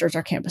administers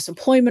our campus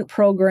employment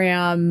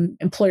program,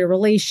 employer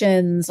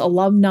relations,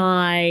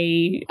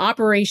 alumni,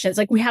 operations.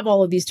 Like, we have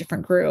all of these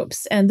different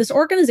groups. And this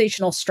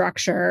organizational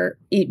structure,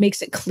 it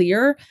makes it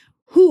clear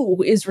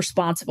who is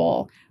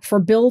responsible for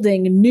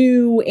building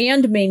new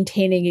and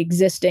maintaining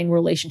existing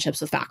relationships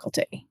with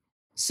faculty.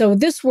 So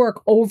this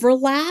work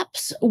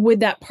overlaps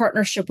with that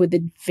partnership with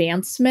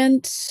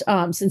advancement,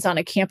 since on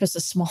a campus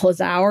as small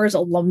as ours,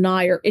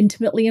 alumni are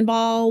intimately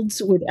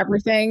involved with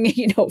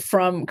everything,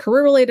 from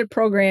career-related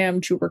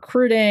program to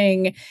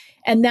recruiting.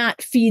 And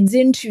that feeds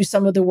into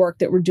some of the work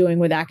that we're doing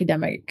with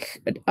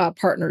academic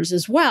partners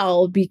as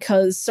well.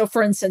 Because, so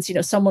for instance,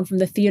 someone from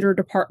the theater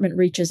department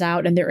reaches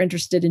out and they're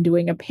interested in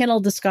doing a panel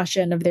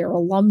discussion of their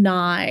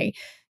alumni.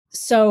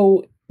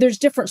 So there's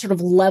different sort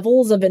of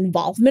levels of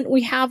involvement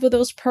we have with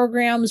those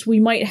programs. We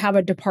might have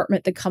a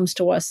department that comes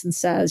to us and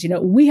says,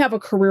 we have a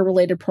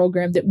career-related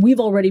program that we've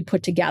already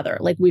put together.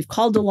 Like, we've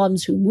called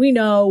alums who we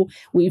know,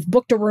 we've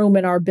booked a room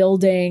in our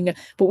building,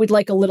 but we'd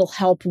like a little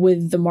help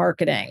with the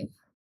marketing.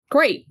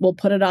 Great, we'll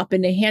put it up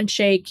in a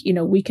handshake.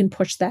 We can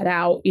push that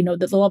out.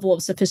 The level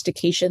of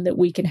sophistication that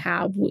we can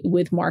have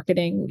with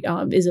marketing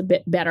is a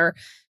bit better.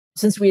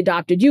 Since we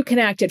adopted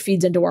UConnect, it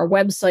feeds into our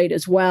website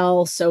as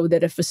well, so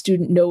that if a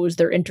student knows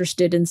they're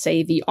interested in,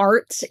 say, the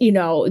arts,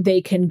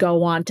 they can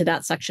go on to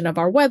that section of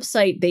our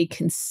website. They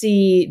can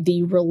see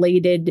the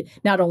related,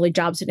 not only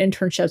jobs and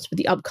internships, but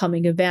the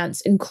upcoming events,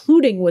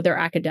 including with their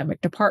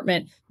academic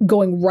department,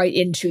 going right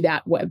into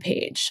that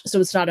webpage. So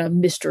it's not a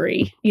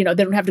mystery. They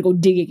don't have to go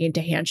digging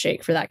into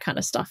Handshake for that kind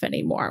of stuff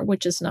anymore,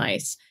 which is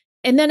nice.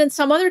 And then in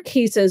some other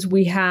cases,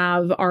 we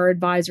have our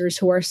advisors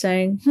who are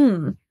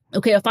saying,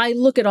 okay, if I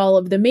look at all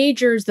of the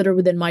majors that are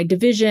within my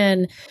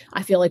division,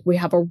 I feel like we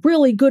have a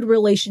really good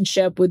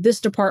relationship with this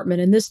department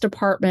and this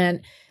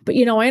department. But,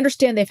 I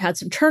understand they've had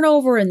some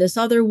turnover in this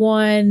other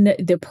one.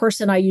 The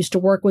person I used to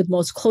work with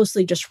most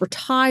closely just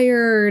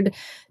retired.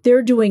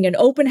 They're doing an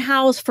open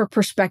house for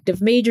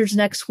prospective majors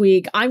next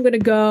week. I'm going to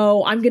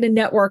go. I'm going to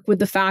network with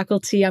the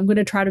faculty. I'm going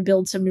to try to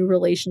build some new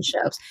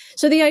relationships.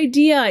 So the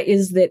idea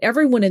is that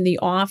everyone in the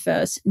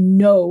office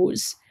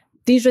knows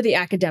these are the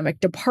academic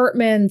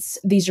departments,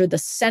 these are the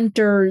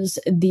centers,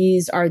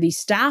 these are the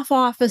staff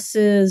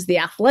offices, the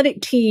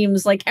athletic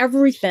teams, like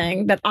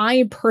everything that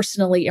I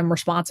personally am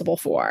responsible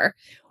for,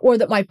 or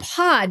that my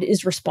pod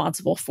is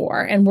responsible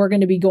for. And we're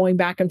going to be going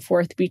back and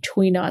forth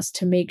between us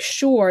to make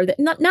sure that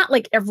not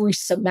like every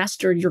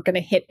semester you're going to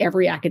hit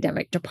every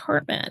academic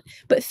department,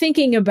 but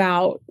thinking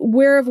about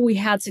where have we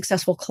had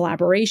successful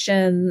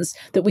collaborations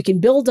that we can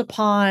build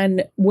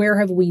upon, where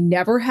have we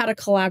never had a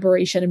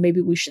collaboration and maybe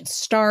we should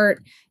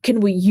start. Can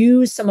we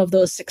use some of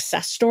those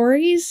success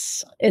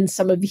stories in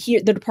some of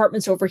the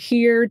departments over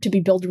here to be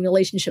building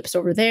relationships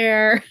over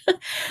there?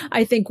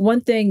 I think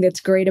one thing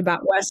that's great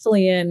about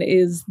Wesleyan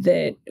is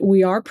that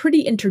we are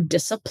pretty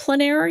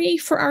interdisciplinary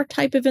for our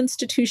type of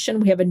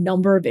institution. We have a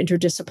number of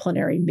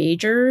interdisciplinary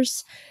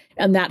majors,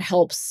 and that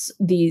helps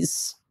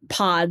these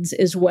pods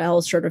as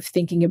well, sort of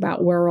thinking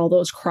about where are all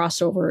those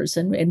crossovers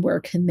and where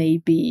can they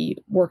be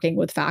working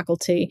with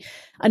faculty.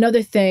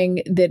 Another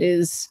thing that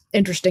is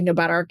interesting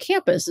about our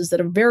campus is that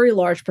a very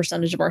large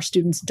percentage of our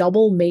students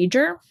double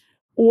major,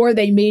 or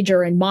they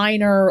major in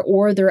minor,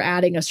 or they're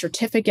adding a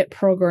certificate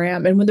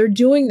program. And when they're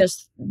doing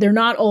this, they're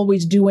not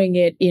always doing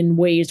it in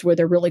ways where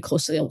they're really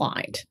closely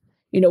aligned.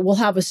 We'll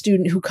have a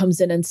student who comes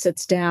in and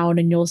sits down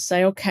and you'll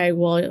say, okay,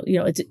 well,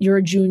 you're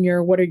a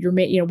junior. What are you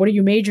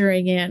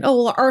majoring in?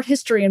 Oh, well, art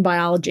history and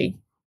biology.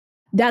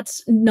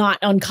 That's not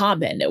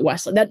uncommon at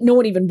Wesleyan. That no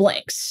one even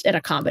blinks at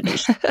a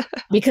combination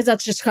because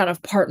that's just kind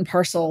of part and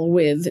parcel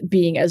with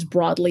being as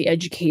broadly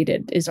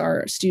educated as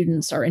our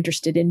students are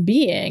interested in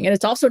being. And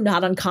it's also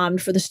not uncommon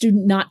for the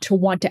student not to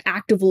want to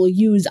actively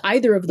use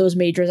either of those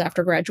majors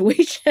after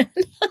graduation.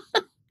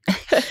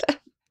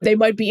 They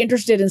might be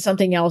interested in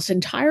something else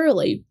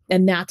entirely,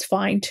 and that's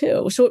fine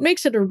too. So it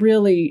makes it a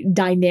really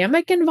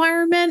dynamic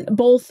environment,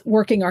 both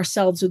working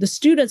ourselves with the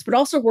students, but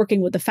also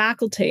working with the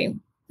faculty.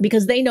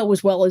 because they know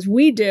as well as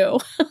we do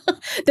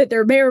that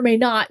there may or may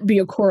not be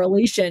a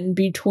correlation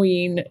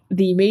between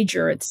the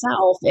major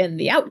itself and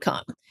the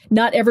outcome.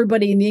 Not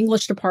everybody in the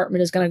English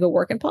department is going to go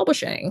work in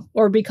publishing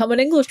or become an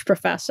English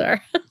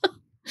professor.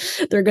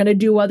 They're going to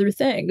do other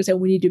things, and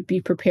we need to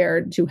be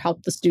prepared to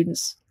help the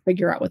students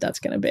figure out what that's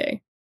going to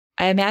be.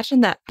 I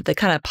imagine that the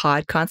kind of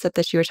pod concept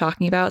that you were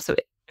talking about, so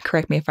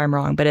correct me if I'm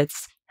wrong, but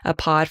it's a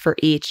pod for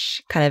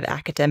each kind of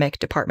academic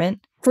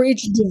department? For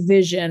each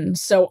division.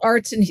 So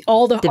arts and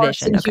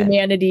arts and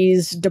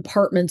humanities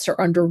departments are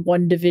under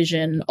one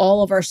division.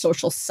 All of our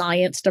social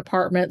science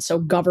departments, so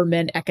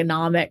government,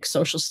 economics,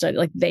 social study,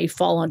 like they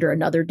fall under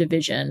another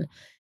division.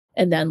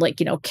 And then like,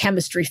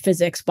 chemistry,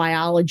 physics,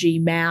 biology,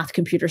 math,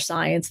 computer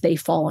science, they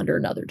fall under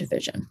another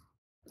division.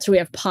 So we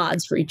have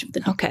pods for each of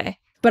the divisions. Okay.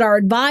 But our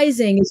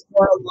advising is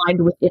more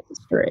aligned with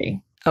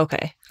industry.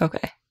 Okay.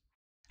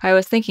 I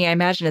was thinking, I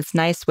imagine it's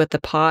nice with the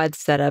pod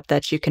setup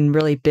that you can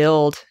really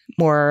build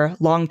more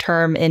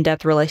long-term,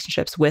 in-depth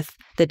relationships with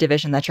the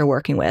division that you're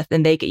working with,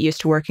 and they get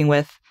used to working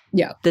with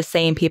the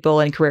same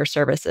people in career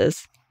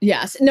services.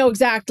 Yes, no,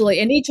 exactly.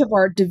 And each of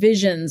our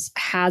divisions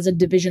has a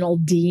divisional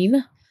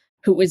dean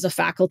who is a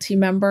faculty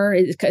member.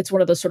 It's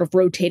one of those sort of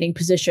rotating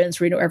positions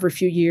where, every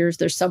few years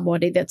there's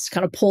somebody that's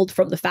kind of pulled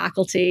from the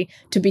faculty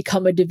to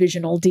become a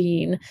divisional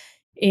dean.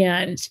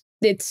 And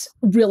it's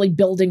really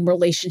building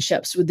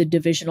relationships with the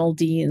divisional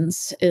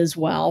deans as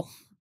well,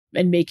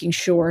 and making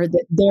sure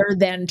that they're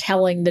then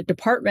telling the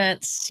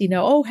departments,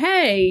 oh,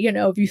 hey,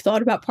 have you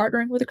thought about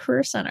partnering with a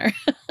career center?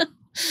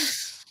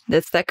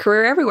 That's that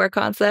career everywhere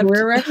concept.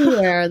 Career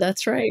everywhere.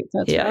 That's right.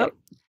 That's right.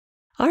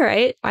 All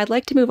right. I'd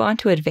like to move on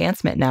to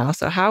advancement now.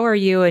 So how are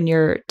you and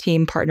your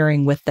team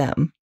partnering with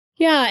them?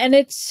 Yeah. And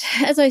it's,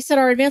 as I said,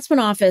 our advancement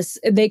office,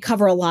 they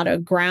cover a lot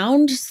of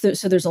ground.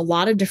 So there's a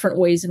lot of different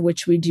ways in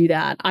which we do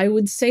that. I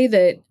would say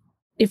that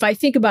if I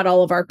think about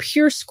all of our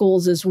peer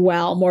schools as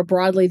well, more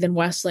broadly than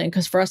Wesleyan,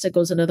 because for us, it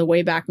goes into the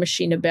Wayback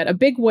Machine a bit. A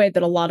big way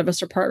that a lot of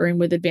us are partnering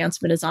with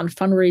advancement is on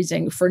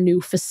fundraising for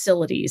new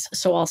facilities.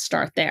 So I'll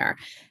start there.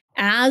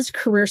 As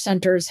career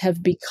centers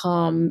have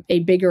become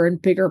a bigger and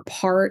bigger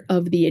part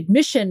of the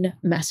admission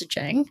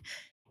messaging,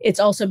 it's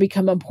also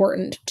become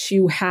important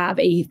to have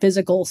a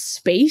physical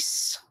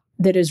space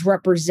that is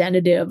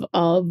representative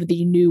of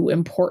the new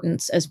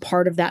importance as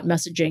part of that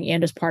messaging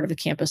and as part of the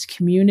campus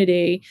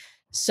community.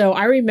 So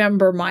I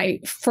remember my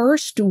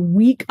first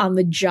week on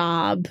the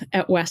job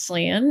at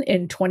Wesleyan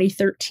in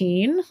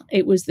 2013.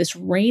 It was this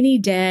rainy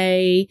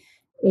day,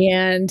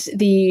 and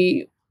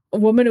the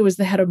woman who was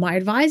the head of my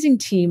advising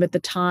team at the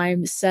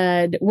time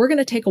said, "We're going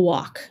to take a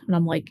walk." And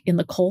I'm like, "In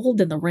the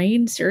cold, in the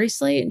rain,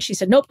 seriously?" And she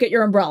said, "Nope, get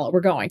your umbrella. We're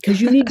going, because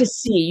you need to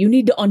see, you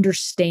need to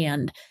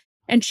understand."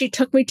 And she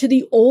took me to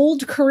the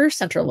old Career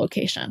Center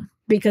location,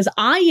 because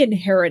I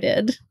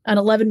inherited an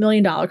 $11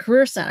 million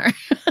career center,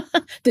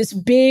 this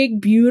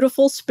big,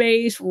 beautiful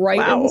space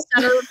right in the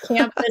center of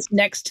campus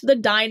next to the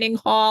dining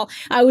hall.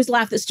 I always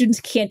laugh that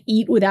students can't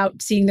eat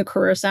without seeing the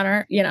career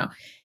center,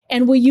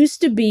 And we used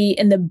to be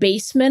in the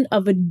basement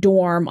of a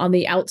dorm on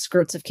the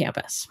outskirts of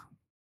campus.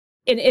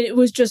 And it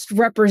was just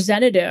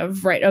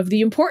representative, right, of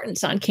the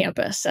importance on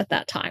campus at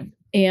that time.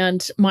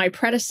 And my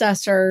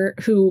predecessor,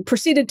 who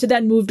proceeded to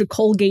then move to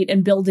Colgate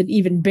and build an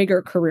even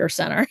bigger career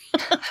center,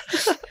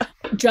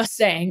 just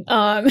saying,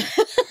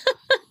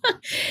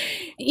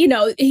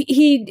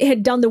 he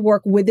had done the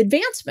work with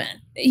advancement,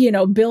 doing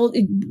all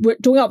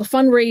the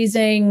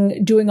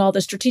fundraising, doing all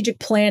the strategic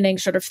planning,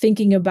 sort of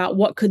thinking about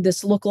what could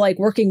this look like,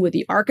 working with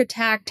the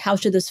architect, how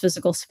should this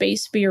physical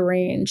space be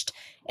arranged?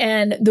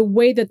 And the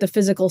way that the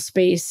physical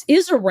space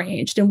is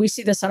arranged, and we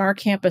see this on our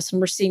campus, and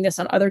we're seeing this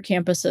on other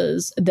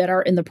campuses that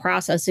are in the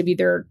process of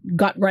either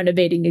gut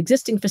renovating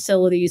existing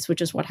facilities, which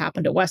is what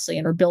happened at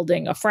Wesleyan, or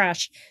building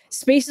afresh,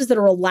 spaces that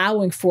are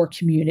allowing for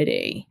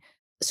community.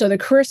 So the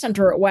Career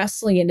Center at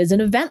Wesleyan is an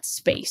event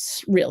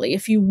space, really.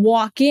 If you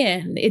walk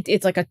in,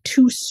 it's like a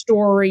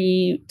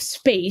 2-story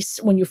space.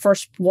 When you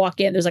first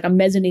walk in, there's like a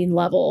mezzanine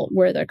level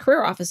where the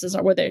career offices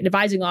are, where the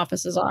advising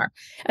offices are.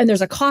 And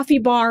there's a coffee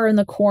bar in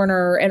the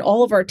corner, and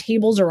all of our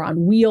tables are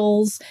on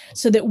wheels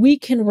so that we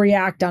can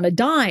react on a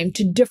dime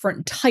to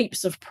different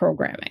types of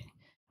programming.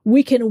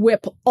 We can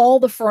whip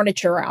all the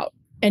furniture out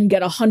and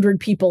get 100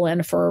 people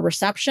in for a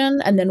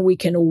reception, and then we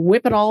can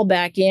whip it all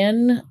back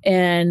in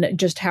and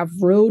just have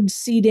road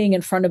seating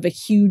in front of a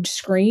huge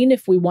screen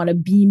if we want to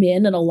beam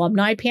in an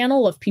alumni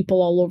panel of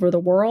people all over the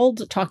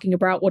world talking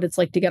about what it's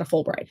like to get a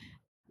Fulbright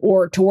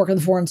or to work in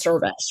the Foreign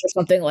Service or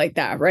something like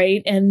that,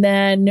 right? And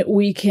then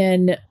we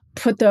can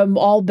put them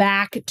all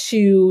back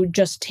to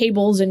just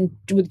tables and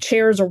with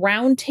chairs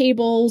around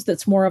tables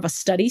that's more of a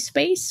study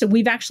space. So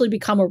we've actually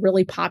become a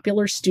really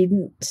popular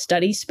student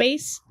study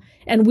space.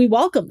 And we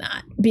welcome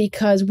that,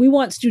 because we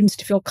want students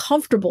to feel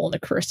comfortable in the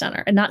Career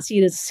Center and not see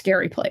it as a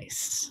scary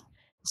place.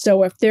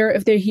 So if they're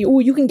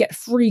here, you can get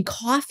free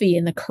coffee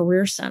in the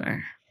Career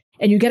Center,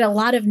 and you get a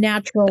lot of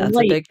natural light. That's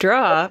a big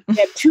draw. You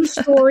have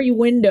 2-story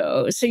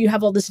windows, so you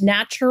have all this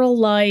natural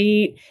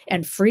light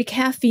and free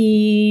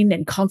caffeine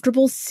and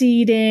comfortable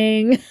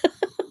seating.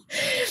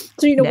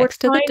 So, we're Next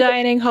to the trying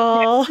dining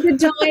hall. to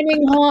the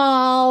dining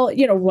hall,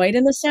 right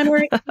in the center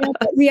of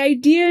campus. The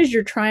idea is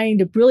you're trying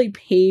to really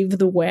pave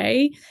the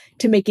way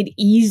to make it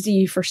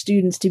easy for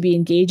students to be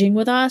engaging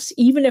with us,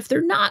 even if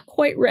they're not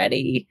quite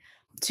ready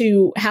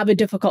to have a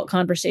difficult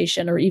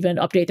conversation or even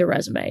update their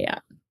resume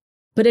yet.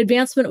 But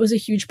advancement was a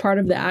huge part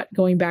of that,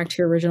 going back to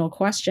your original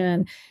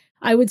question.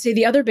 I would say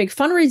the other big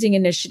fundraising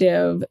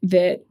initiative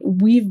that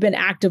we've been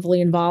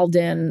actively involved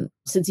in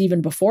since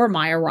even before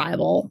my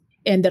arrival,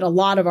 and that a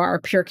lot of our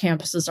peer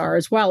campuses are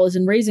as well, is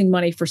in raising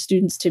money for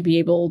students to be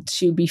able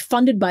to be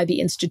funded by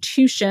the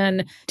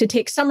institution to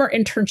take summer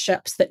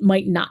internships that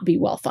might not be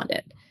well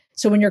funded.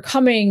 So when you're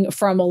coming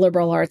from a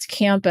liberal arts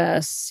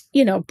campus,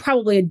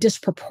 probably a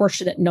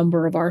disproportionate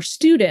number of our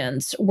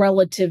students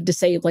relative to,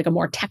 say, like a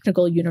more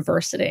technical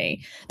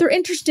university, they're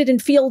interested in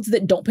fields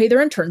that don't pay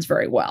their interns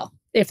very well,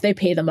 if they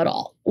pay them at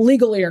all,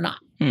 legally or not.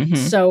 Mm-hmm.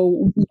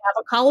 So we have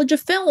a college of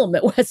film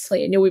at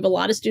Wesleyan. We have a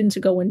lot of students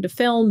who go into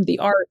film, the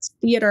arts,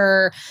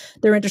 theater.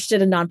 They're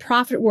interested in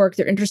nonprofit work.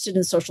 They're interested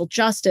in social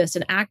justice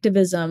and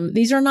activism.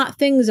 These are not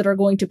things that are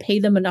going to pay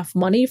them enough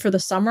money for the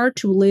summer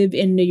to live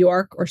in New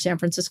York or San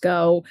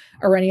Francisco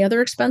or any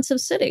other expensive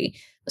city.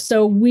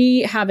 So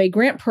we have a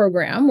grant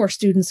program where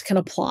students can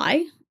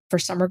apply for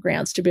summer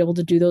grants to be able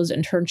to do those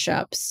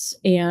internships.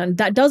 And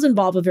that does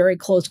involve a very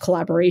close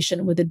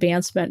collaboration with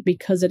advancement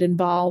because it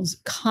involves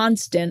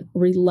constant,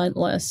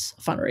 relentless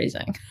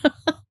fundraising.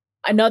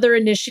 Another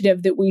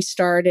initiative that we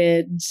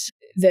started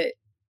that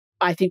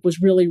I think was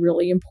really,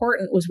 really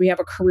important was we have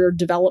a career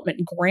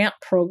development grant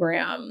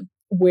program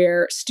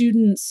where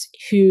students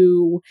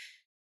who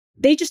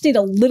they just need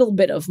a little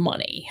bit of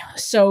money.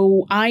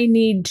 So I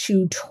need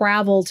to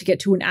travel to get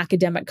to an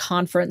academic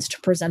conference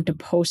to present a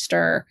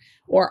poster,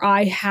 or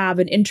I have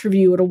an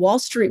interview at a Wall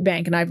Street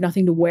bank and I have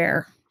nothing to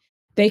wear.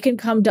 They can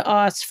come to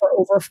us for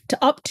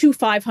up to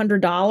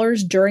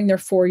 $500 during their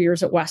 4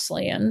 years at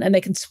Wesleyan, and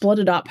they can split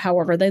it up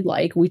however they'd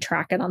like. We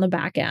track it on the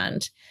back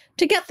end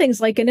to get things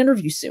like an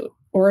interview suit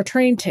or a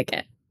train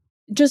ticket.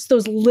 Just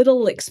those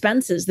little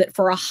expenses that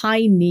for a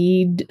high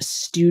need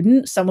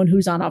student, someone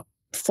who's on a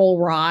full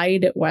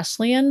ride at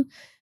Wesleyan,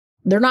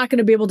 they're not going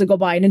to be able to go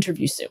buy an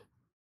interview suit.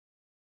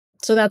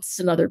 So that's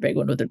another big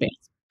one with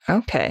advance.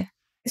 Okay.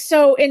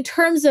 So in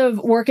terms of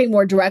working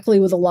more directly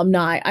with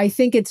alumni, I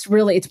think it's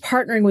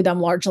partnering with them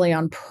largely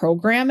on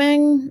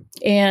programming.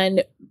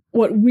 And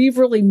what we've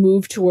really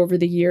moved to over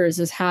the years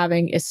is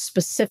having a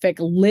specific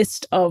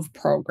list of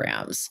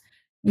programs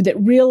that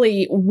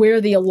really where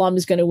the alum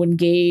is going to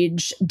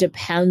engage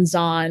depends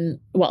on,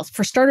 well,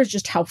 for starters,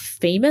 just how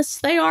famous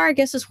they are, I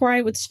guess is where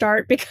I would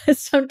start, because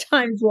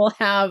sometimes we'll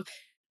have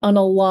an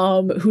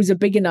alum who's a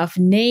big enough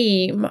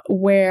name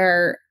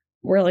where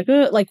we're like,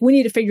 we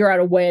need to figure out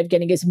a way of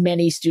getting as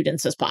many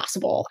students as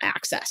possible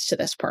access to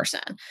this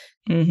person.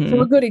 Mm-hmm.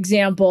 So a good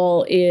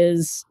example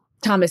is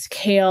Thomas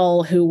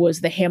Kail, who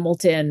was the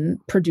Hamilton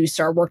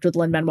producer, worked with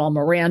Lin-Manuel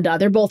Miranda.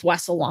 They're both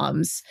Wes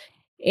alums.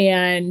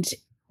 And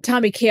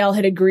Tommy Kail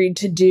had agreed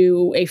to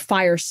do a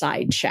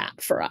fireside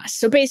chat for us.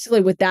 So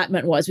basically what that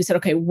meant was we said,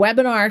 okay,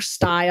 webinar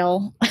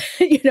style,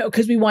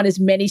 because we want as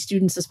many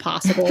students as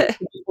possible to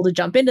be able to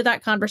jump into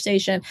that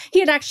conversation. He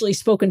had actually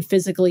spoken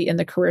physically in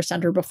the Career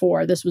Center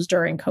before. This was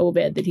during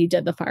COVID that he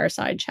did the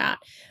fireside chat.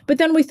 But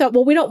then we thought,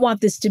 well, we don't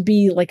want this to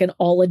be like an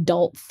all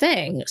adult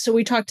thing. So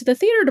we talked to the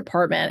theater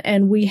department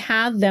and we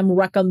had them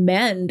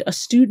recommend a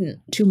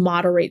student to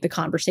moderate the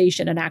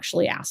conversation and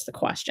actually ask the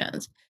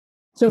questions.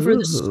 So for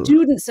the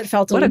students, it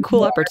felt what a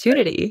cool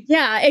opportunity.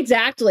 Yeah,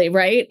 exactly.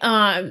 Right.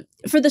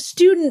 For the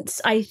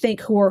students, I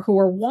think who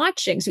are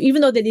watching, so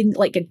even though they didn't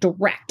get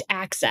direct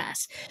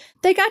access,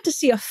 they got to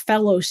see a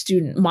fellow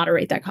student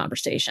moderate that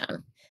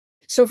conversation.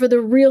 So for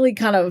the really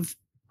kind of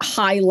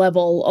high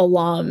level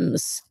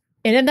alums,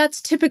 and then that's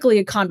typically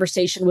a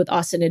conversation with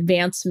us in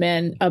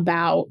advancement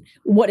about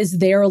what is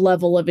their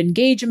level of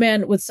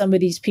engagement with some of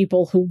these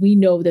people who we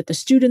know that the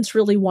students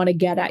really want to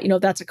get at.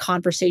 That's a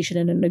conversation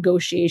and a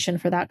negotiation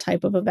for that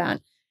type of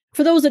event.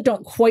 For those that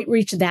don't quite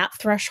reach that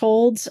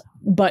threshold,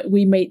 but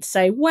we might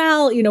say,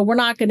 well, we're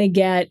not going to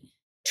get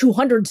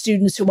 200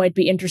 students who might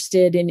be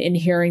interested in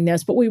hearing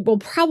this, but we're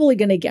probably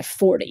going to get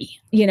 40,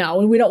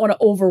 and we don't want to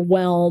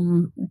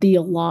overwhelm the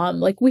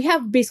alum. We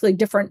have basically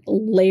different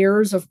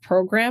layers of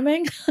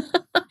programming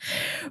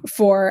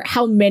for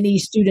how many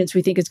students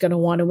we think is going to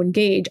want to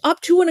engage, up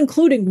to and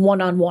including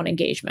one-on-one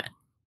engagement.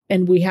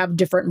 And we have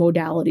different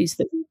modalities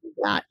that we do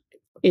that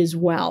as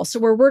well. So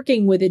we're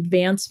working with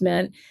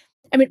advancement.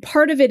 I mean,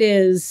 part of it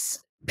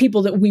is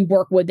people that we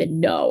work with and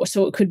know.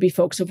 So it could be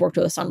folks who've worked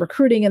with us on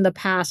recruiting in the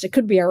past. It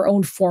could be our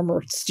own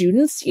former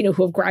students, who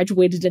have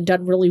graduated and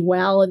done really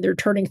well and they're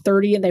turning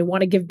 30 and they want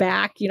to give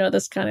back,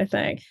 this kind of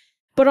thing.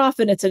 But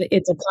often it's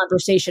a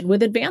conversation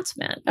with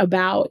advancement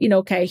about,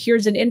 okay,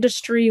 here's an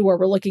industry where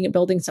we're looking at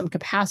building some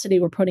capacity.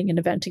 We're putting an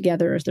event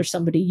together. Is there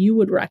somebody you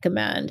would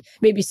recommend?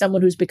 Maybe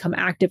someone who's become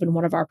active in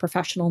one of our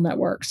professional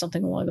networks,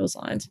 something along those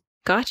lines.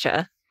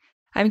 Gotcha.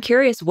 I'm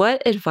curious,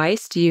 what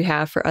advice do you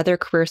have for other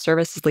career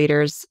services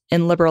leaders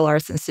in liberal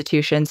arts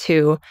institutions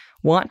who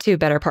want to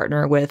better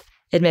partner with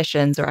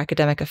admissions or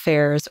academic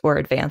affairs or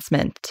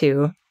advancement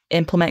to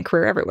implement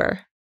career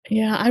everywhere?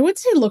 Yeah, I would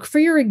say look for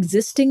your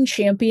existing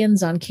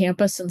champions on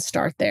campus and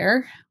start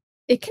there.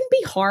 It can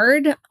be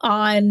hard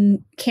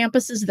on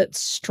campuses that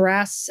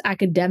stress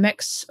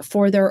academics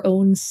for their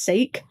own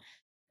sake,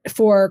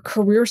 for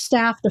career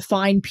staff to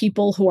find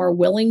people who are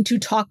willing to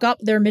talk up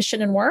their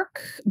mission and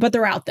work, but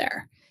they're out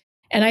there.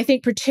 And I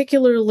think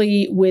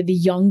particularly with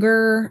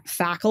younger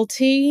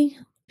faculty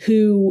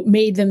who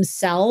may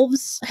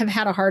themselves have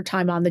had a hard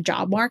time on the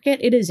job market,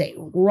 it is a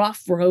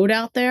rough road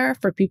out there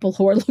for people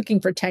who are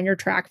looking for tenure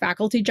track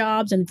faculty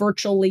jobs in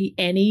virtually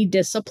any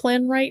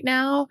discipline right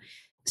now.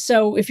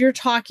 So if you're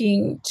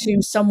talking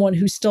to someone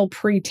who's still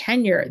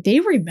pre-tenure, they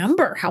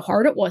remember how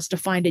hard it was to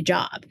find a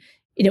job.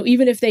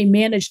 Even if they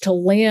managed to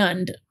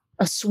land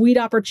a sweet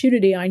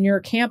opportunity on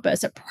your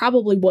campus, it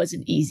probably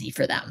wasn't easy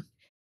for them.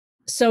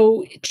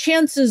 So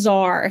chances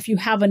are, if you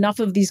have enough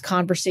of these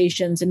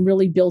conversations and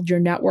really build your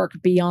network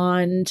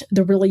beyond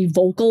the really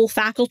vocal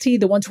faculty,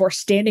 the ones who are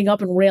standing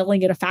up and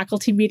railing at a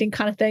faculty meeting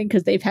kind of thing,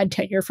 because they've had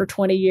tenure for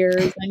 20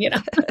 years.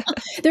 And,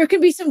 there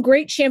can be some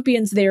great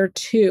champions there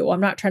too.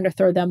 I'm not trying to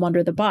throw them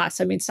under the bus.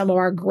 I mean, some of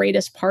our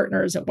greatest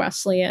partners at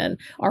Wesleyan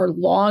are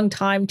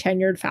longtime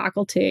tenured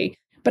faculty.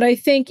 But I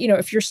think,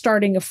 if you're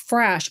starting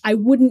afresh, I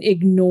wouldn't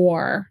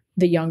ignore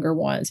the younger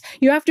ones.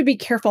 You have to be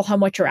careful how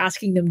much you're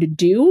asking them to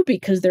do,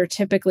 because they're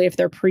typically, if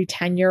they're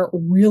pre-tenure,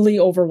 really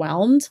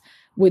overwhelmed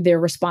with their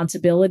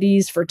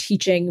responsibilities for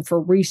teaching,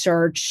 for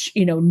research,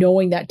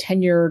 knowing that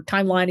tenure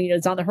timeline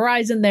is on the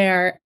horizon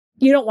there.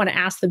 You don't want to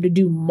ask them to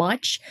do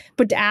much,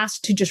 but to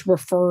ask to just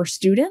refer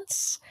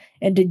students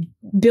and to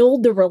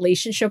build the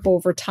relationship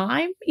over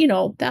time,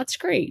 that's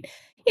great.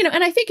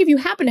 And I think if you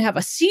happen to have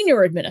a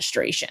senior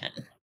administration,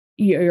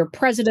 your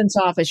president's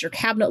office, your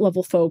cabinet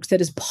level folks that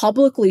is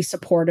publicly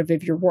supportive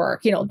of your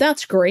work,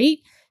 that's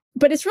great,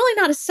 but it's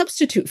really not a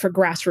substitute for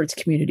grassroots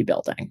community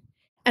building.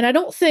 And I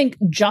don't think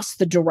just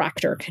the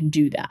director can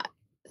do that.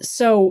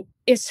 So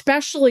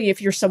especially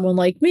if you're someone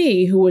like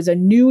me, who was a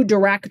new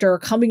director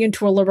coming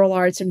into a liberal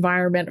arts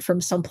environment from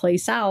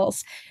someplace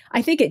else,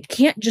 I think it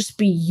can't just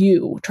be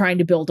you trying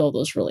to build all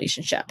those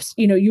relationships.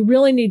 You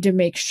really need to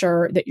make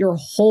sure that your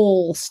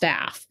whole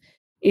staff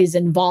is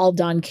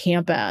involved on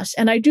campus.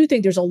 And I do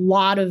think there's a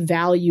lot of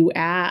value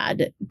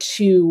add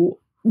to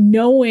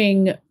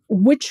knowing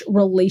which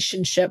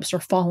relationships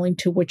are falling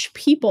to which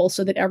people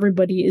so that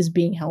everybody is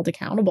being held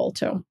accountable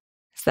to.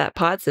 It's that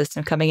pod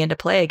system coming into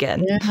play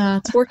again. Yeah,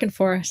 it's working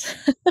for us.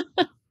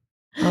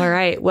 All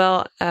right.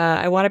 Well,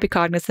 I want to be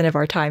cognizant of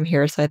our time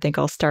here, so I think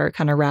I'll start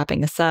kind of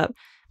wrapping us up.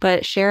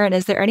 But Sharon,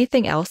 is there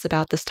anything else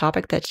about this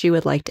topic that you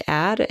would like to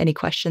add? Any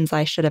questions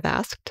I should have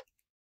asked?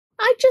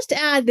 I'd just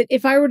add that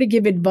if I were to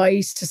give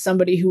advice to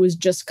somebody who was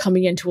just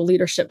coming into a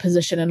leadership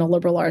position in a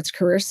liberal arts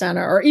career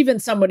center, or even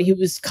somebody who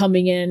was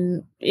coming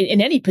in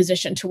any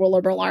position to a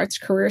liberal arts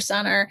career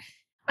center,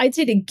 I'd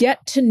say to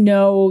get to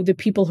know the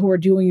people who are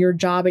doing your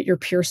job at your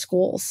peer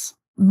schools.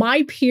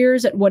 My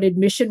peers at what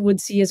admission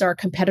would see as our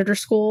competitor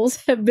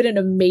schools have been an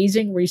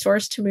amazing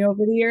resource to me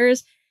over the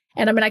years.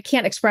 And I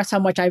can't express how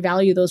much I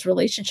value those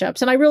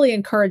relationships. And I really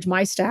encourage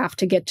my staff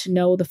to get to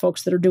know the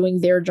folks that are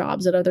doing their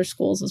jobs at other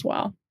schools as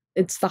well.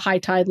 It's the high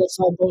tide lifts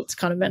all boats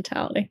kind of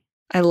mentality.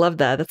 I love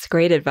that. That's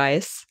great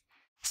advice.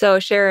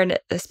 So Sharon,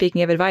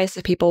 speaking of advice,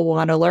 if people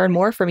want to learn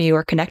more from you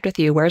or connect with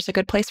you, where's a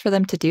good place for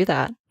them to do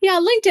that? Yeah,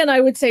 LinkedIn,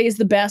 I would say, is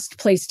the best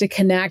place to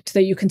connect,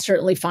 though you can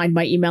certainly find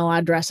my email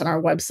address on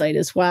our website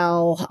as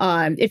well.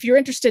 If you're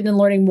interested in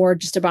learning more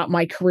just about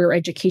my career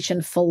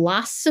education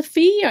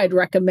philosophy, I'd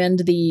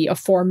recommend the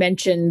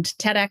aforementioned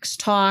TEDx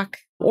talk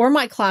or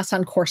my class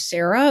on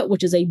Coursera,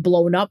 which is a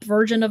blown up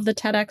version of the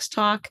TEDx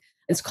talk.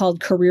 It's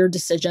called Career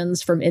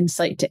Decisions from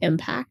Insight to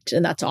Impact,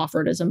 and that's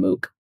offered as a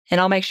MOOC. And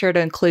I'll make sure to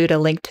include a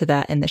link to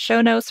that in the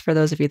show notes for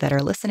those of you that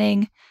are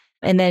listening.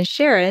 And then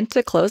Sharon,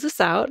 to close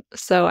us out.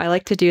 So I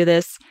like to do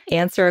this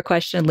answer a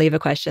question, leave a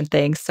question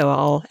thing. So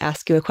I'll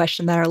ask you a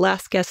question that our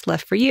last guest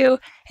left for you,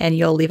 and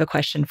you'll leave a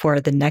question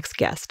for the next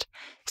guest.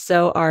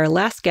 So our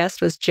last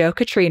guest was Joe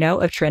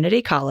Catrino of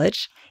Trinity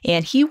College,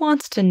 and he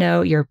wants to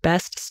know your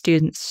best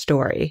student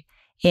story.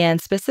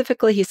 And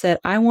specifically, he said,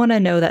 I want to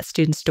know that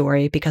student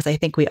story because I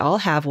think we all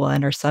have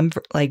one or some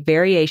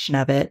variation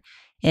of it.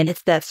 And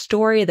it's that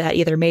story that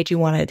either made you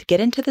want to get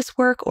into this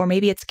work or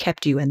maybe it's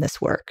kept you in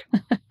this work.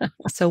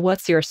 So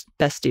what's your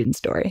best student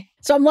story?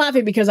 So I'm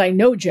laughing because I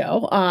know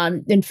Joe.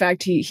 In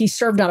fact, he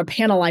served on a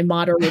panel I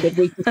moderated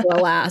week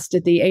before last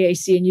at the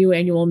AAC&U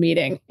annual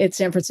meeting in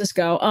San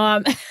Francisco.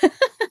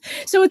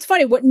 So it's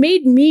funny. What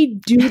made me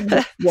do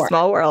this work?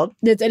 Small world.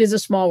 It is a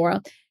small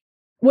world.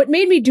 What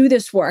made me do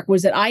this work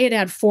was that I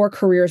had 4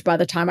 careers by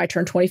the time I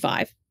turned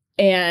 25.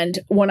 And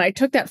when I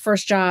took that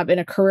first job in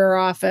a career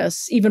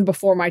office, even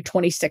before my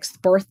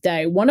 26th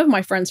birthday, one of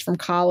my friends from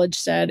college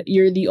said,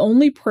 "You're the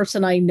only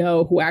person I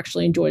know who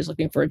actually enjoys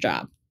looking for a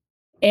job."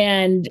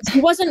 And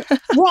he wasn't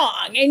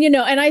wrong.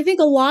 And I think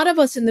a lot of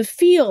us in the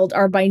field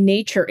are by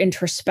nature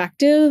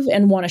introspective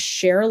and want to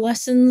share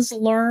lessons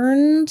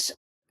learned.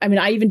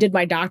 I even did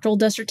my doctoral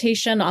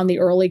dissertation on the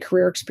early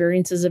career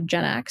experiences of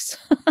Gen X.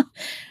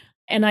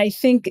 And I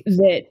think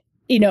that,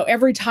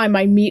 every time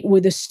I meet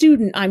with a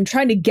student, I'm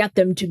trying to get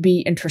them to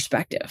be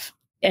introspective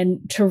and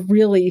to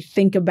really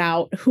think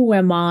about, who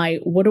am I?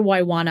 What do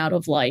I want out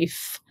of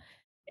life?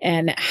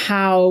 And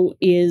how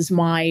is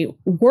my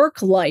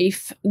work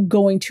life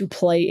going to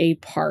play a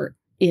part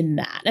in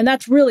that? And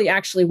that's really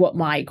actually what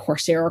my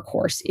Coursera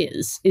course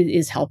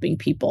is helping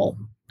people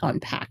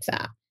unpack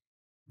that.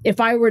 If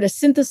I were to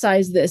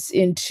synthesize this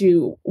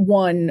into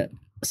one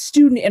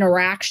student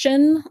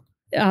interaction,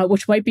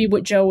 which might be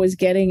what Joe was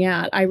getting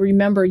at, I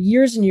remember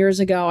years and years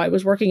ago, I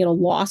was working at a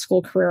law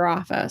school career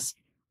office,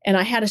 and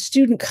I had a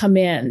student come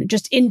in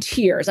just in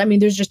tears. I mean,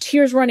 there's just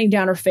tears running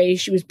down her face.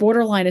 She was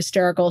borderline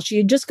hysterical. She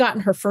had just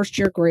gotten her first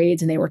year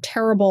grades and they were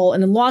terrible.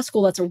 And in law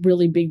school, that's a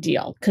really big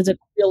deal because it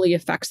really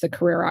affects the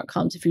career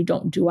outcomes if you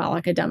don't do well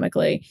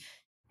academically.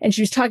 And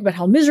she was talking about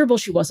how miserable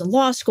she was in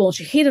law school and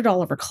she hated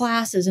all of her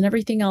classes and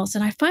everything else.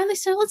 And I finally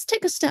said, let's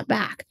take a step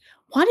back.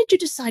 Why did you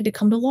decide to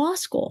come to law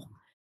school?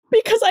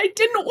 Because I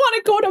didn't want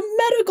to go to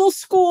medical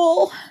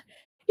school.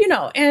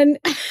 And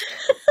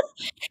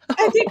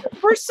I think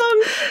for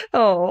some,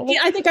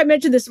 I think I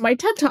mentioned this in my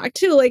TED Talk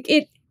too,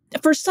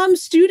 for some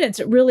students,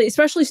 it really,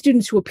 especially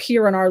students who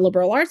appear on our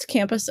liberal arts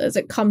campuses,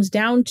 it comes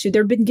down to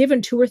they've been given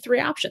 2 or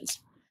 3 options.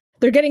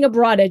 They're getting a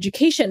broad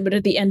education, but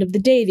at the end of the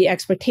day, the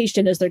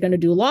expectation is they're going to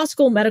do law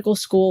school, medical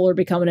school, or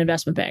become an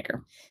investment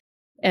banker.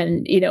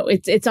 And,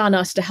 it's on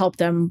us to help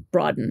them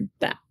broaden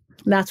that.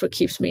 And that's what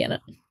keeps me in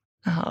it.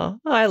 Oh,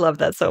 I love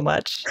that so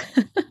much.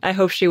 I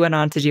hope she went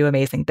on to do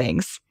amazing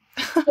things.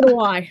 So do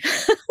I.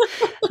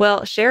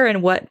 Well,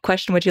 Sharon, what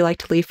question would you like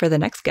to leave for the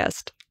next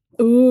guest?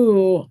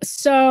 Ooh,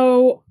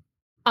 so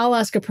I'll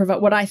ask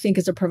what I think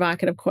is a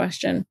provocative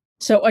question.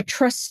 So a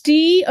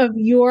trustee of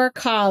your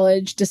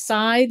college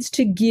decides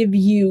to give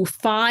you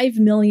 $5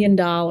 million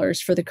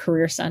for the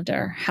Career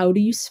Center. How do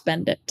you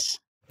spend it?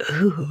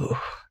 Ooh,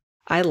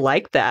 I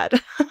like that.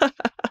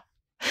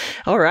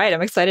 All right.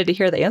 I'm excited to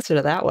hear the answer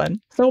to that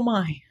one. So am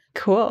I.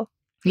 Cool.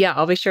 Yeah,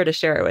 I'll be sure to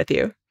share it with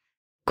you.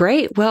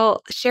 Great.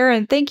 Well,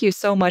 Sharon, thank you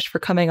so much for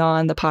coming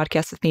on the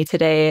podcast with me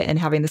today and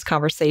having this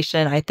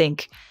conversation. I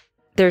think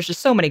there's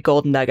just so many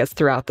golden nuggets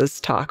throughout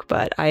this talk,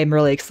 but I am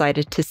really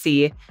excited to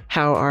see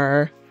how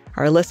our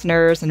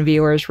listeners and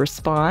viewers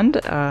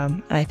respond.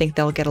 And I think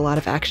they'll get a lot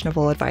of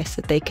actionable advice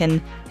that they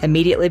can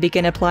immediately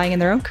begin applying in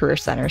their own career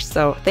centers.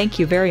 So thank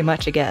you very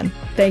much again.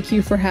 Thank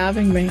you for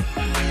having me.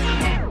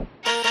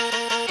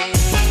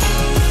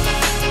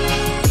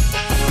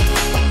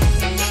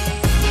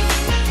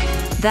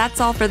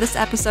 That's all for this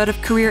episode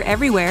of Career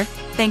Everywhere.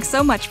 Thanks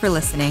so much for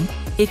listening.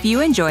 If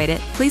you enjoyed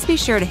it, please be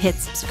sure to hit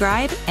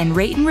subscribe and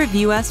rate and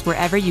review us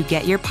wherever you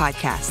get your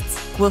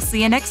podcasts. We'll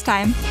see you next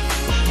time.